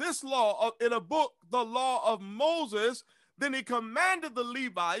words of this law in a book, the law of Moses. Then he commanded the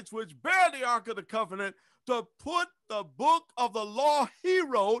Levites, which bear the Ark of the Covenant, to put the book of the law he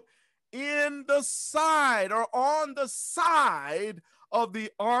wrote in the side or on the side of the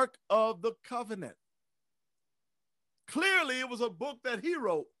Ark of the Covenant. Clearly, it was a book that he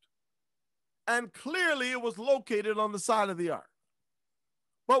wrote, and clearly it was located on the side of the ark.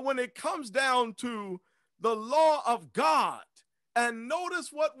 But when it comes down to the law of God, and notice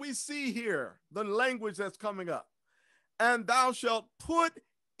what we see here, the language that's coming up. And thou shalt put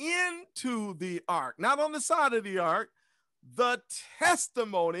into the ark, not on the side of the ark, the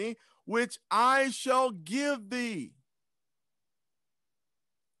testimony which I shall give thee.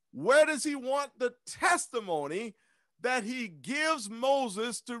 Where does he want the testimony that he gives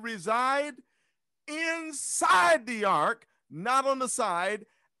Moses to reside? Inside the ark, not on the side.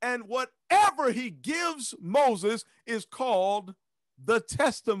 And whatever he gives Moses is called the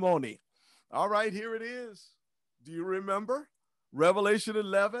testimony. All right, here it is. Do you remember? Revelation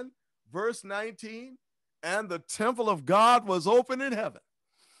 11, verse 19. And the temple of God was open in heaven,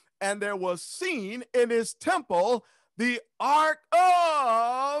 and there was seen in his temple the ark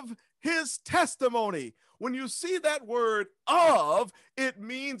of his testimony. When you see that word of, it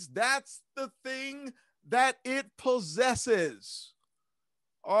means that's the thing that it possesses.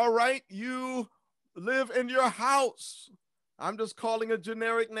 All right, you live in your house. I'm just calling a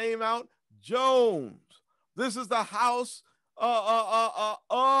generic name out, Jones. This is the house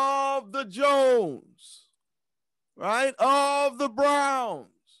of the Jones, right? Of the Browns.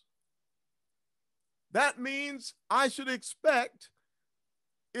 That means I should expect,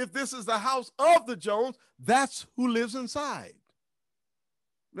 if this is the house of the Jones, that's who lives inside.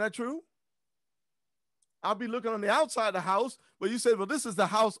 Is that true? I'll be looking on the outside of the house, but you say, well, this is the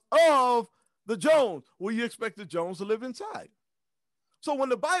house of the Jones. Well, you expect the Jones to live inside. So when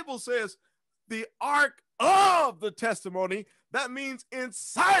the Bible says the ark of the testimony, that means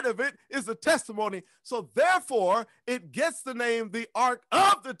inside of it is the testimony. So therefore, it gets the name the ark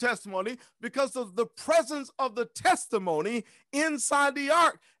of the testimony because of the presence of the testimony inside the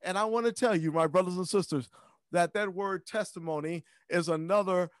ark. And I want to tell you, my brothers and sisters, that word testimony is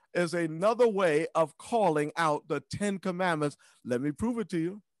another way of calling out the 10 commandments. Let me prove it to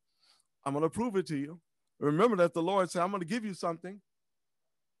you. I'm going to prove it to you. Remember that the Lord said, I'm going to give you something.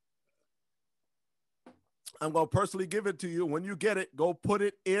 I'm going to personally give it to you. When you get it, go put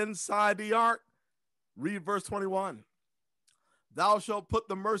it inside the ark. Read verse 21. Thou shalt put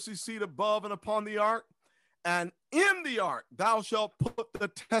the mercy seat above and upon the ark, and in the ark thou shalt put the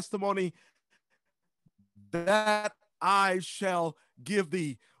testimony that I shall give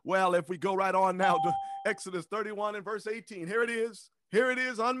thee. Well, if we go right on now to Exodus 31 and verse 18, here it is. Here it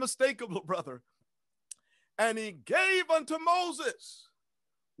is, unmistakable, brother. And he gave unto Moses,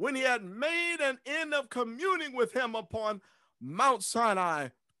 when he had made an end of communing with him upon Mount Sinai,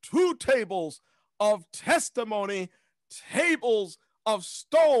 2 tables of testimony, tables of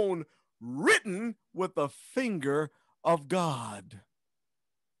stone written with the finger of God.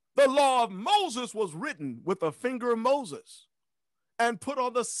 The law of Moses was written with the finger of Moses and put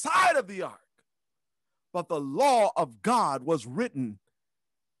on the side of the ark. But the law of God was written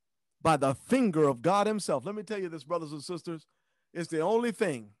by the finger of God himself. Let me tell you this, brothers and sisters. It's the only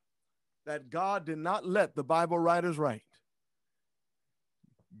thing that God did not let the Bible writers write.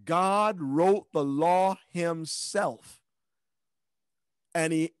 God wrote the law himself,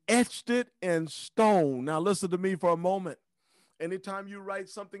 and he etched it in stone. Now listen to me for a moment. Anytime you write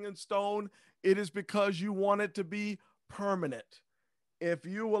something in stone, it is because you want it to be permanent. If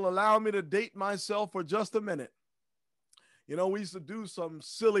you will allow me to date myself for just a minute, you know, we used to do some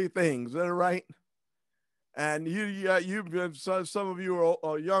silly things, is that right? And some of you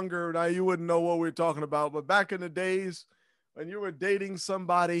are younger, now you wouldn't know what we're talking about, but back in the days when you were dating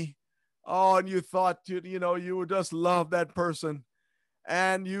somebody, and you thought, you would just love that person,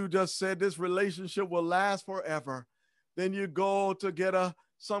 and you just said this relationship will last forever. Then you go to get a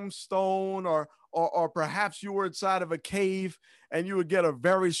some stone, or perhaps you were inside of a cave and you would get a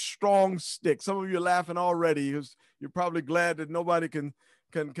very strong stick. Some of you are laughing already because you're probably glad that nobody can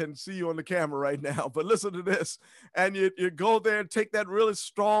see you on the camera right now. But listen to this. And you go there and take that really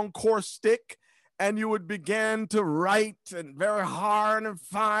strong, coarse stick, and you would begin to write, and very hard and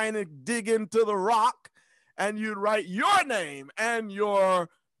fine, and dig into the rock, and you'd write your name and your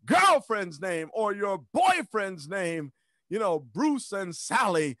girlfriend's name or your boyfriend's name, Bruce and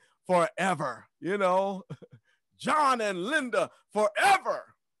Sally forever, John and Linda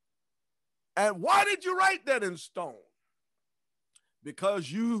forever. And why did you write that in stone?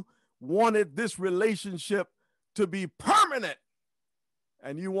 Because you wanted this relationship to be permanent.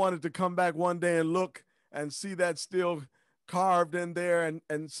 And you wanted to come back one day and look and see that still carved in there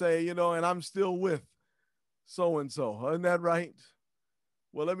and say, and I'm still with so-and-so. Isn't that right?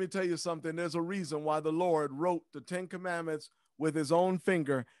 Well, let me tell you something. There's a reason why the Lord wrote the 10 Commandments with his own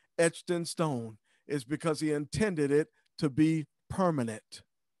finger etched in stone. It's because he intended it to be permanent.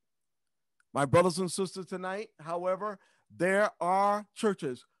 My brothers and sisters, tonight, however, there are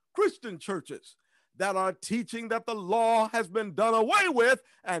churches, Christian churches, that are teaching that the law has been done away with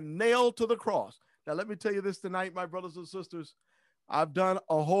and nailed to the cross. Now, let me tell you this tonight, my brothers and sisters. I've done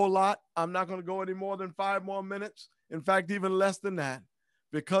a whole lot. I'm not going to go any more than 5 more minutes. In fact, even less than that,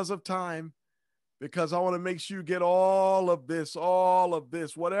 because of time, because I want to make sure you get all of this,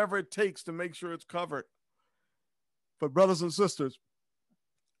 whatever it takes to make sure it's covered. But brothers and sisters,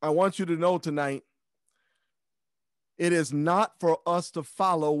 I want you to know tonight, it is not for us to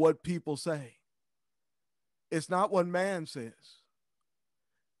follow what people say. It's not what man says.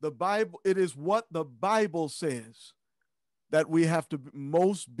 The Bible, it is what the Bible says that we have to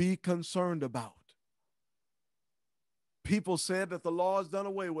most be concerned about. People said that the law is done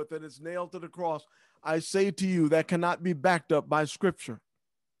away with and it's nailed to the cross. I say to you, that cannot be backed up by Scripture.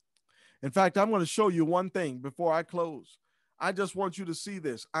 In fact, I'm going to show you one thing before I close. I just want you to see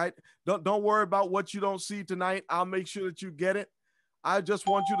this. Don't worry about what you don't see tonight. I'll make sure that you get it. I just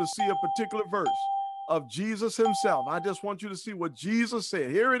want you to see a particular verse of Jesus himself. I just want you to see what Jesus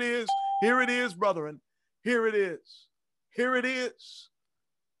said. Here it is. Here it is, brethren. Here it is. Here it is.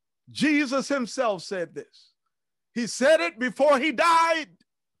 Jesus himself said this. He said it before he died.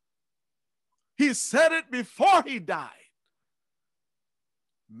 He said it before he died.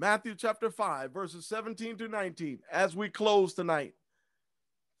 Matthew chapter 5, verses 17 to 19. As we close tonight,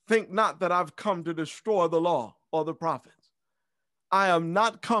 think not that I've come to destroy the law or the prophets. I am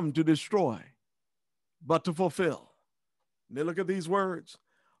not come to destroy, but to fulfill. And then look at these words.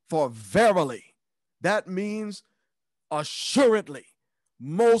 For verily, that means assuredly,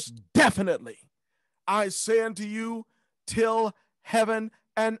 most definitely, I say unto you, till heaven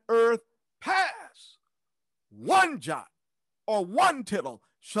and earth pass, one jot or one tittle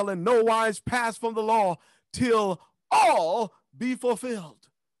shall in no wise pass from the law till all be fulfilled.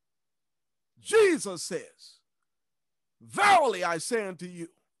 Jesus says, verily I say unto you,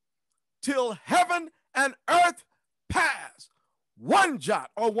 till heaven and earth pass, one jot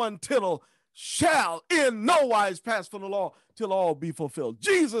or one tittle shall in no wise pass from the law till all be fulfilled.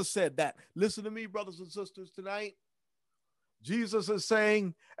 Jesus said that. Listen to me, brothers and sisters, tonight. Jesus is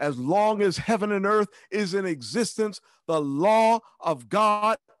saying, as long as heaven and earth is in existence, the law of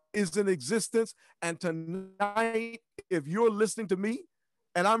God is in existence. And tonight, if you're listening to me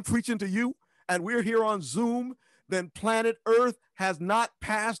and I'm preaching to you and we're here on Zoom, then planet Earth has not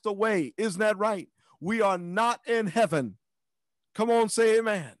passed away. Isn't that right? We are not in heaven. Come on, say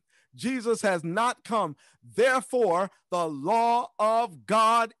amen. Jesus has not come. Therefore, the law of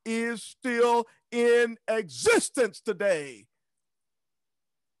God is still in existence today.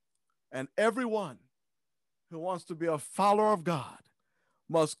 And everyone who wants to be a follower of God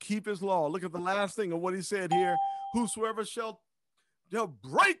must keep his law. Look at the last thing of what he said here. Whosoever shall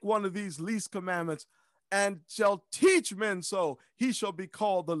break one of these least commandments and shall teach men so, he shall be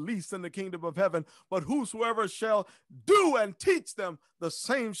called the least in the kingdom of heaven. But whosoever shall do and teach them, the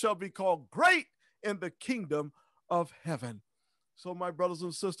same shall be called great in the kingdom of heaven. So my brothers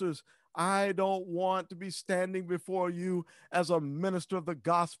and sisters, I don't want to be standing before you as a minister of the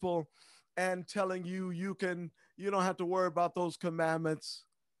gospel and telling you you don't have to worry about those commandments.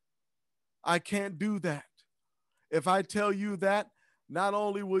 I can't do that. If I tell you that, not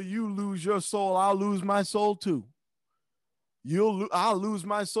only will you lose your soul, I'll lose my soul too. I'll lose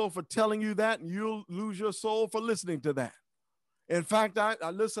my soul for telling you that, and you'll lose your soul for listening to that. In fact,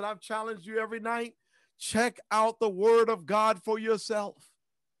 I've challenged you every night. Check out the word of God for yourself.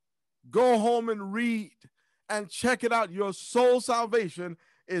 Go home and read and check it out. Your soul salvation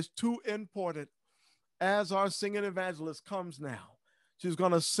is too important. As our singing evangelist comes now, She's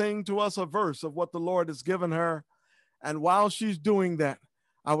going to sing to us a verse of what the Lord has given her. And while she's doing that,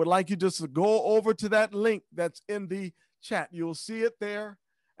 I would like you just to go over to that link that's in the chat. You'll see it there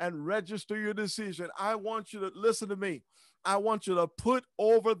and register your decision. I want you to listen to me. I want you to put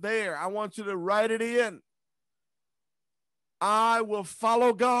over there. I want you to write it in. I will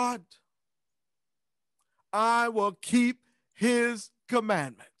follow God. I will keep his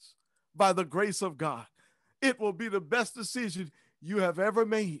commandments by the grace of God. It will be the best decision you have ever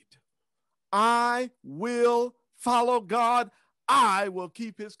made. I will follow God. I will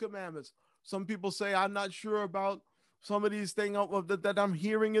keep his commandments. Some people say, I'm not sure about some of these things that I'm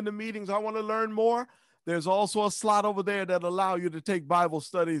hearing in the meetings. I want to learn more. There's also a slot over there that allow you to take Bible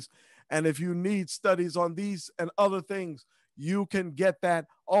studies. And if you need studies on these and other things, you can get that.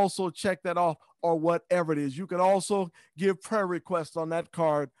 Also check that off, or whatever it is. You can also give prayer requests on that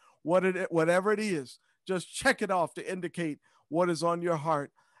card, whatever it is. Just check it off to indicate what is on your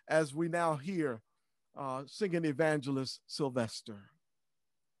heart as we now hear singing evangelist Sylvester.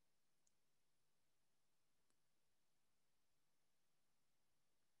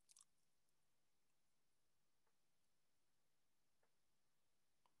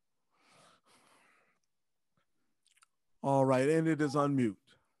 All right, and it is on mute.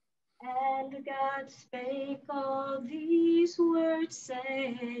 And God spake all these words,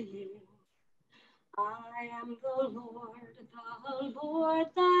 saying, I am the Lord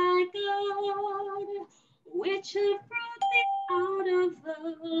thy God, which have brought thee out of the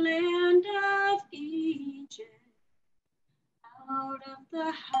land of Egypt, out of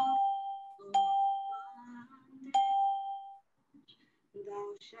the house of bondage. Thou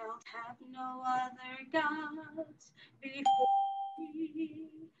shalt have no other gods before me.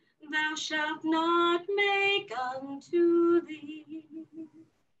 Thou shalt not make unto thee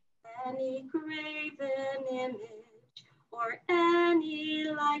any graven image or any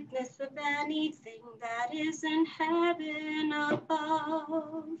likeness of anything that is in heaven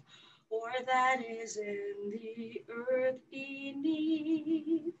above, or that is in the earth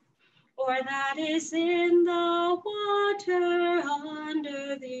beneath, or that is in the water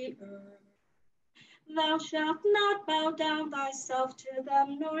under the earth. Thou shalt not bow down thyself to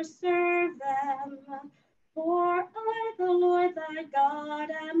them, nor serve them. For I, the Lord thy God,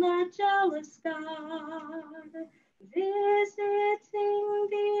 am a jealous God, visiting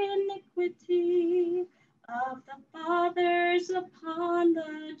the iniquity of the fathers upon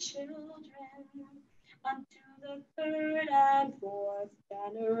the children, unto the third and fourth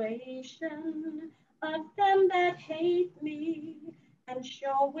generation of them that hate me, and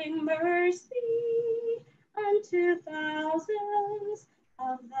showing mercy unto thousands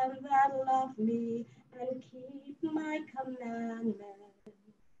of them that love me and keep my commandments.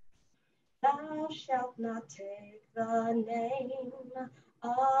 Thou shalt not take the name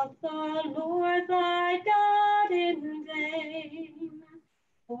of the Lord thy God in vain,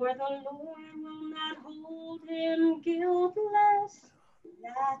 for the Lord will not hold him guiltless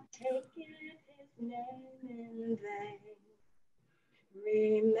that taketh his name in vain.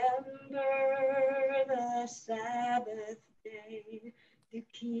 Remember the Sabbath day to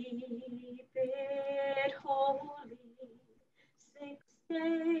keep it holy. 6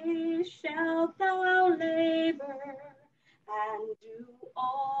 days shalt thou labor and do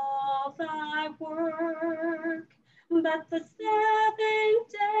all thy work. But the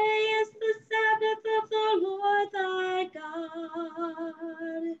seventh day is the Sabbath of the Lord thy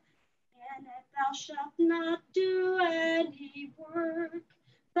God. In it thou shalt not do any work,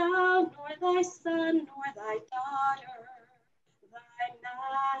 thou nor thy son nor thy daughter, thy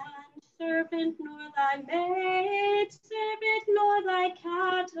manservant nor thy maidservant, nor thy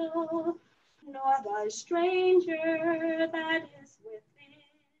cattle, nor thy stranger that is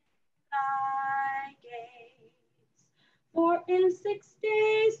within thy gates. For in 6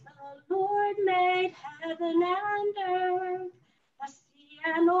 days the Lord made heaven and earth, the sea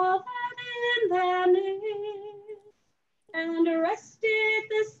and all that in them is, and rested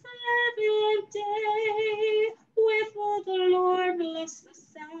the seventh day. Wherefore the Lord blessed the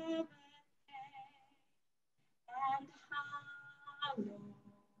Sabbath day and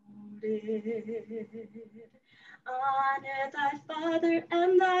hallowed it. Honor thy father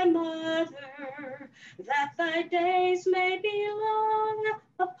and thy mother, that thy days may be long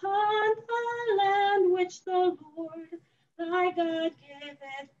upon the land which the Lord thy God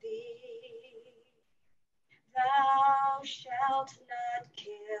giveth thee. Thou shalt not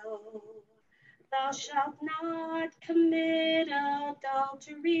kill. Thou shalt not commit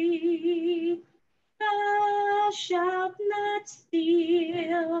adultery. Thou shalt not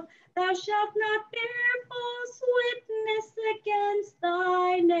steal. Thou shalt not bear false witness against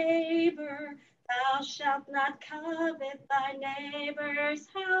thy neighbor. Thou shalt not covet thy neighbor's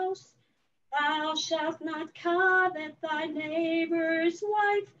house. Thou shalt not covet thy neighbor's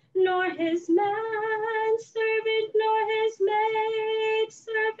wife, nor his manservant, nor his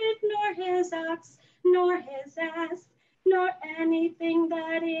maidservant, nor his ox, nor his ass, nor anything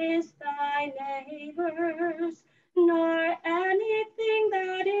that is thy neighbor's, nor anything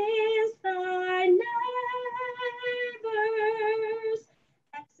that is thy neighbor's.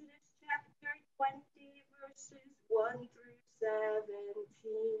 Exodus chapter 20, verses 1 through 17.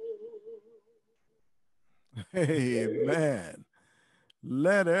 Amen.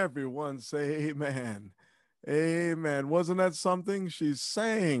 Let everyone say amen. Amen. Wasn't that something? She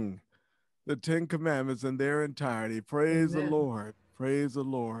sang the Ten Commandments in their entirety. Praise the Lord. Praise the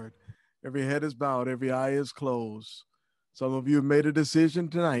Lord. Every head is bowed, every eye is closed. Some of you have made a decision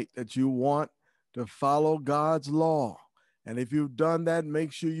tonight that you want to follow God's law. And if you've done that,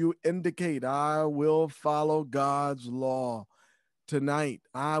 make sure you indicate, I will follow God's law tonight.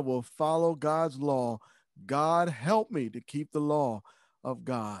 I will follow God's law. God, help me to keep the law of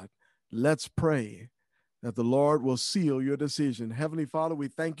God. Let's pray that the Lord will seal your decision. Heavenly Father, we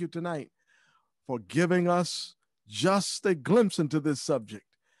thank you tonight for giving us just a glimpse into this subject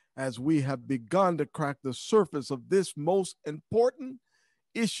as we have begun to crack the surface of this most important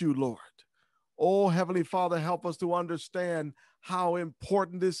issue, Lord. Oh, Heavenly Father, help us to understand how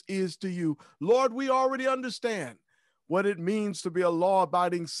important this is to you. Lord, we already understand what it means to be a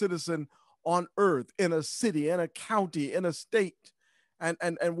law-abiding citizen on earth, in a city, in a county, in a state. And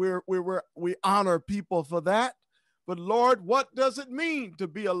we honor people for that. But Lord, what does it mean to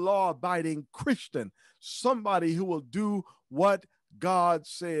be a law-abiding Christian? Somebody who will do what God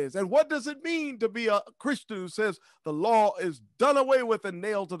says. And what does it mean to be a Christian who says the law is done away with and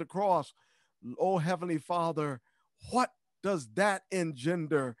nailed to the cross? Oh, Heavenly Father, what does that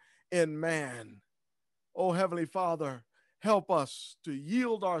engender in man? Oh, Heavenly Father, help us to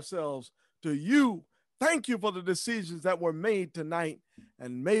yield ourselves to you. Thank you for the decisions that were made tonight,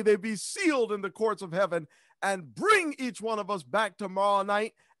 and may they be sealed in the courts of heaven and bring each one of us back tomorrow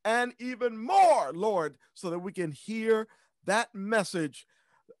night and even more, Lord, so that we can hear that message,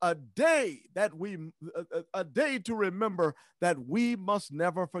 a day to remember that we must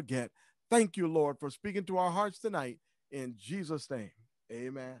never forget. Thank you, Lord, for speaking to our hearts tonight. In Jesus' name,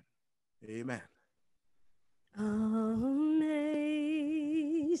 amen. Amen. Amazing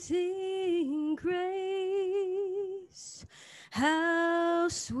grace, how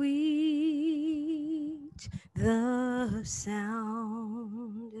sweet the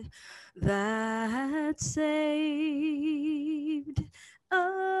sound that saved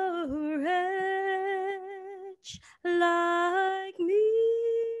a wretch like me.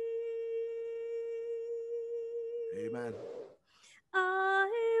 Amen.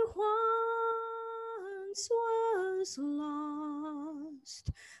 I once was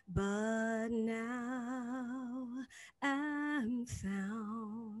lost, but now am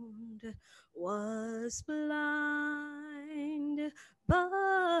found. Was blind,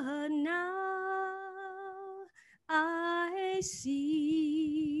 but now I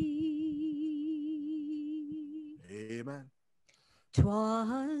see. Amen.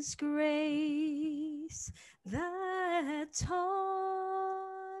 'Twas grace that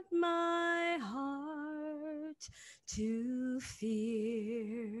taught my heart to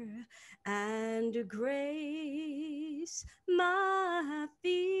fear, and grace my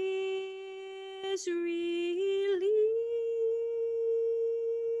fears relieved.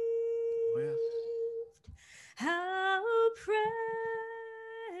 Oh, yes. How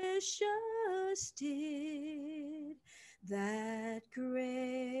precious did that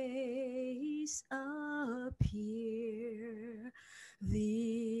grace appear,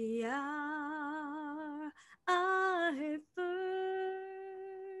 the hour I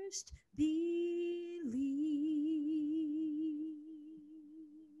first believed.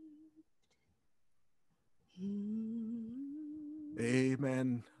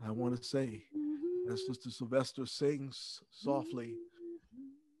 Amen. I want to say, as Sister Sylvester sings softly,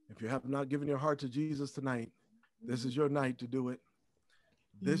 if you have not given your heart to Jesus tonight, this is your night to do it.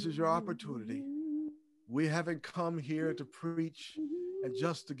 This is your opportunity. We haven't come here to preach and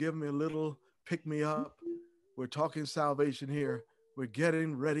just to give me a little pick me up. We're talking salvation here. We're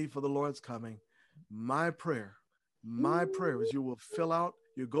getting ready for the Lord's coming. My prayer is you will fill out,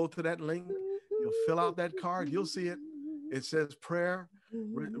 you go to that link, you'll fill out that card, you'll see it. It says prayer,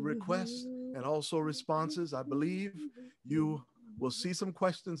 requests, and also responses. I believe you will see some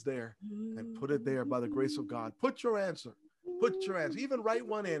questions there and put it there by the grace of God. Put your answer. Even write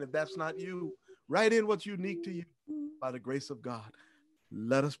one in if that's not you. right in what's unique to you by the grace of God.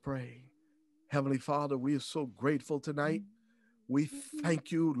 Let us pray. Heavenly Father, we are so grateful tonight. We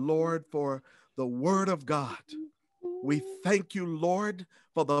thank you, Lord, for the word of God. We thank you, Lord,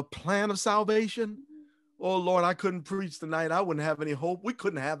 for the plan of salvation. Oh, Lord, I couldn't preach tonight. I wouldn't have any hope. We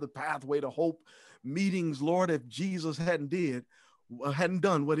couldn't have the pathway to hope meetings, Lord, if Jesus hadn't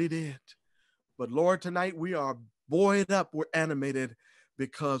done what he did. But Lord, tonight we are buoyed up, we're animated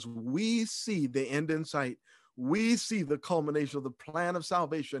because we see the end in sight. We see the culmination of the plan of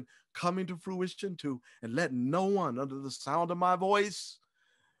salvation coming to fruition too. And let no one under the sound of my voice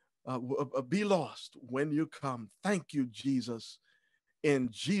be lost when you come. Thank you, Jesus. In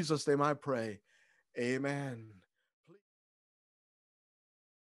Jesus' name I pray. Amen.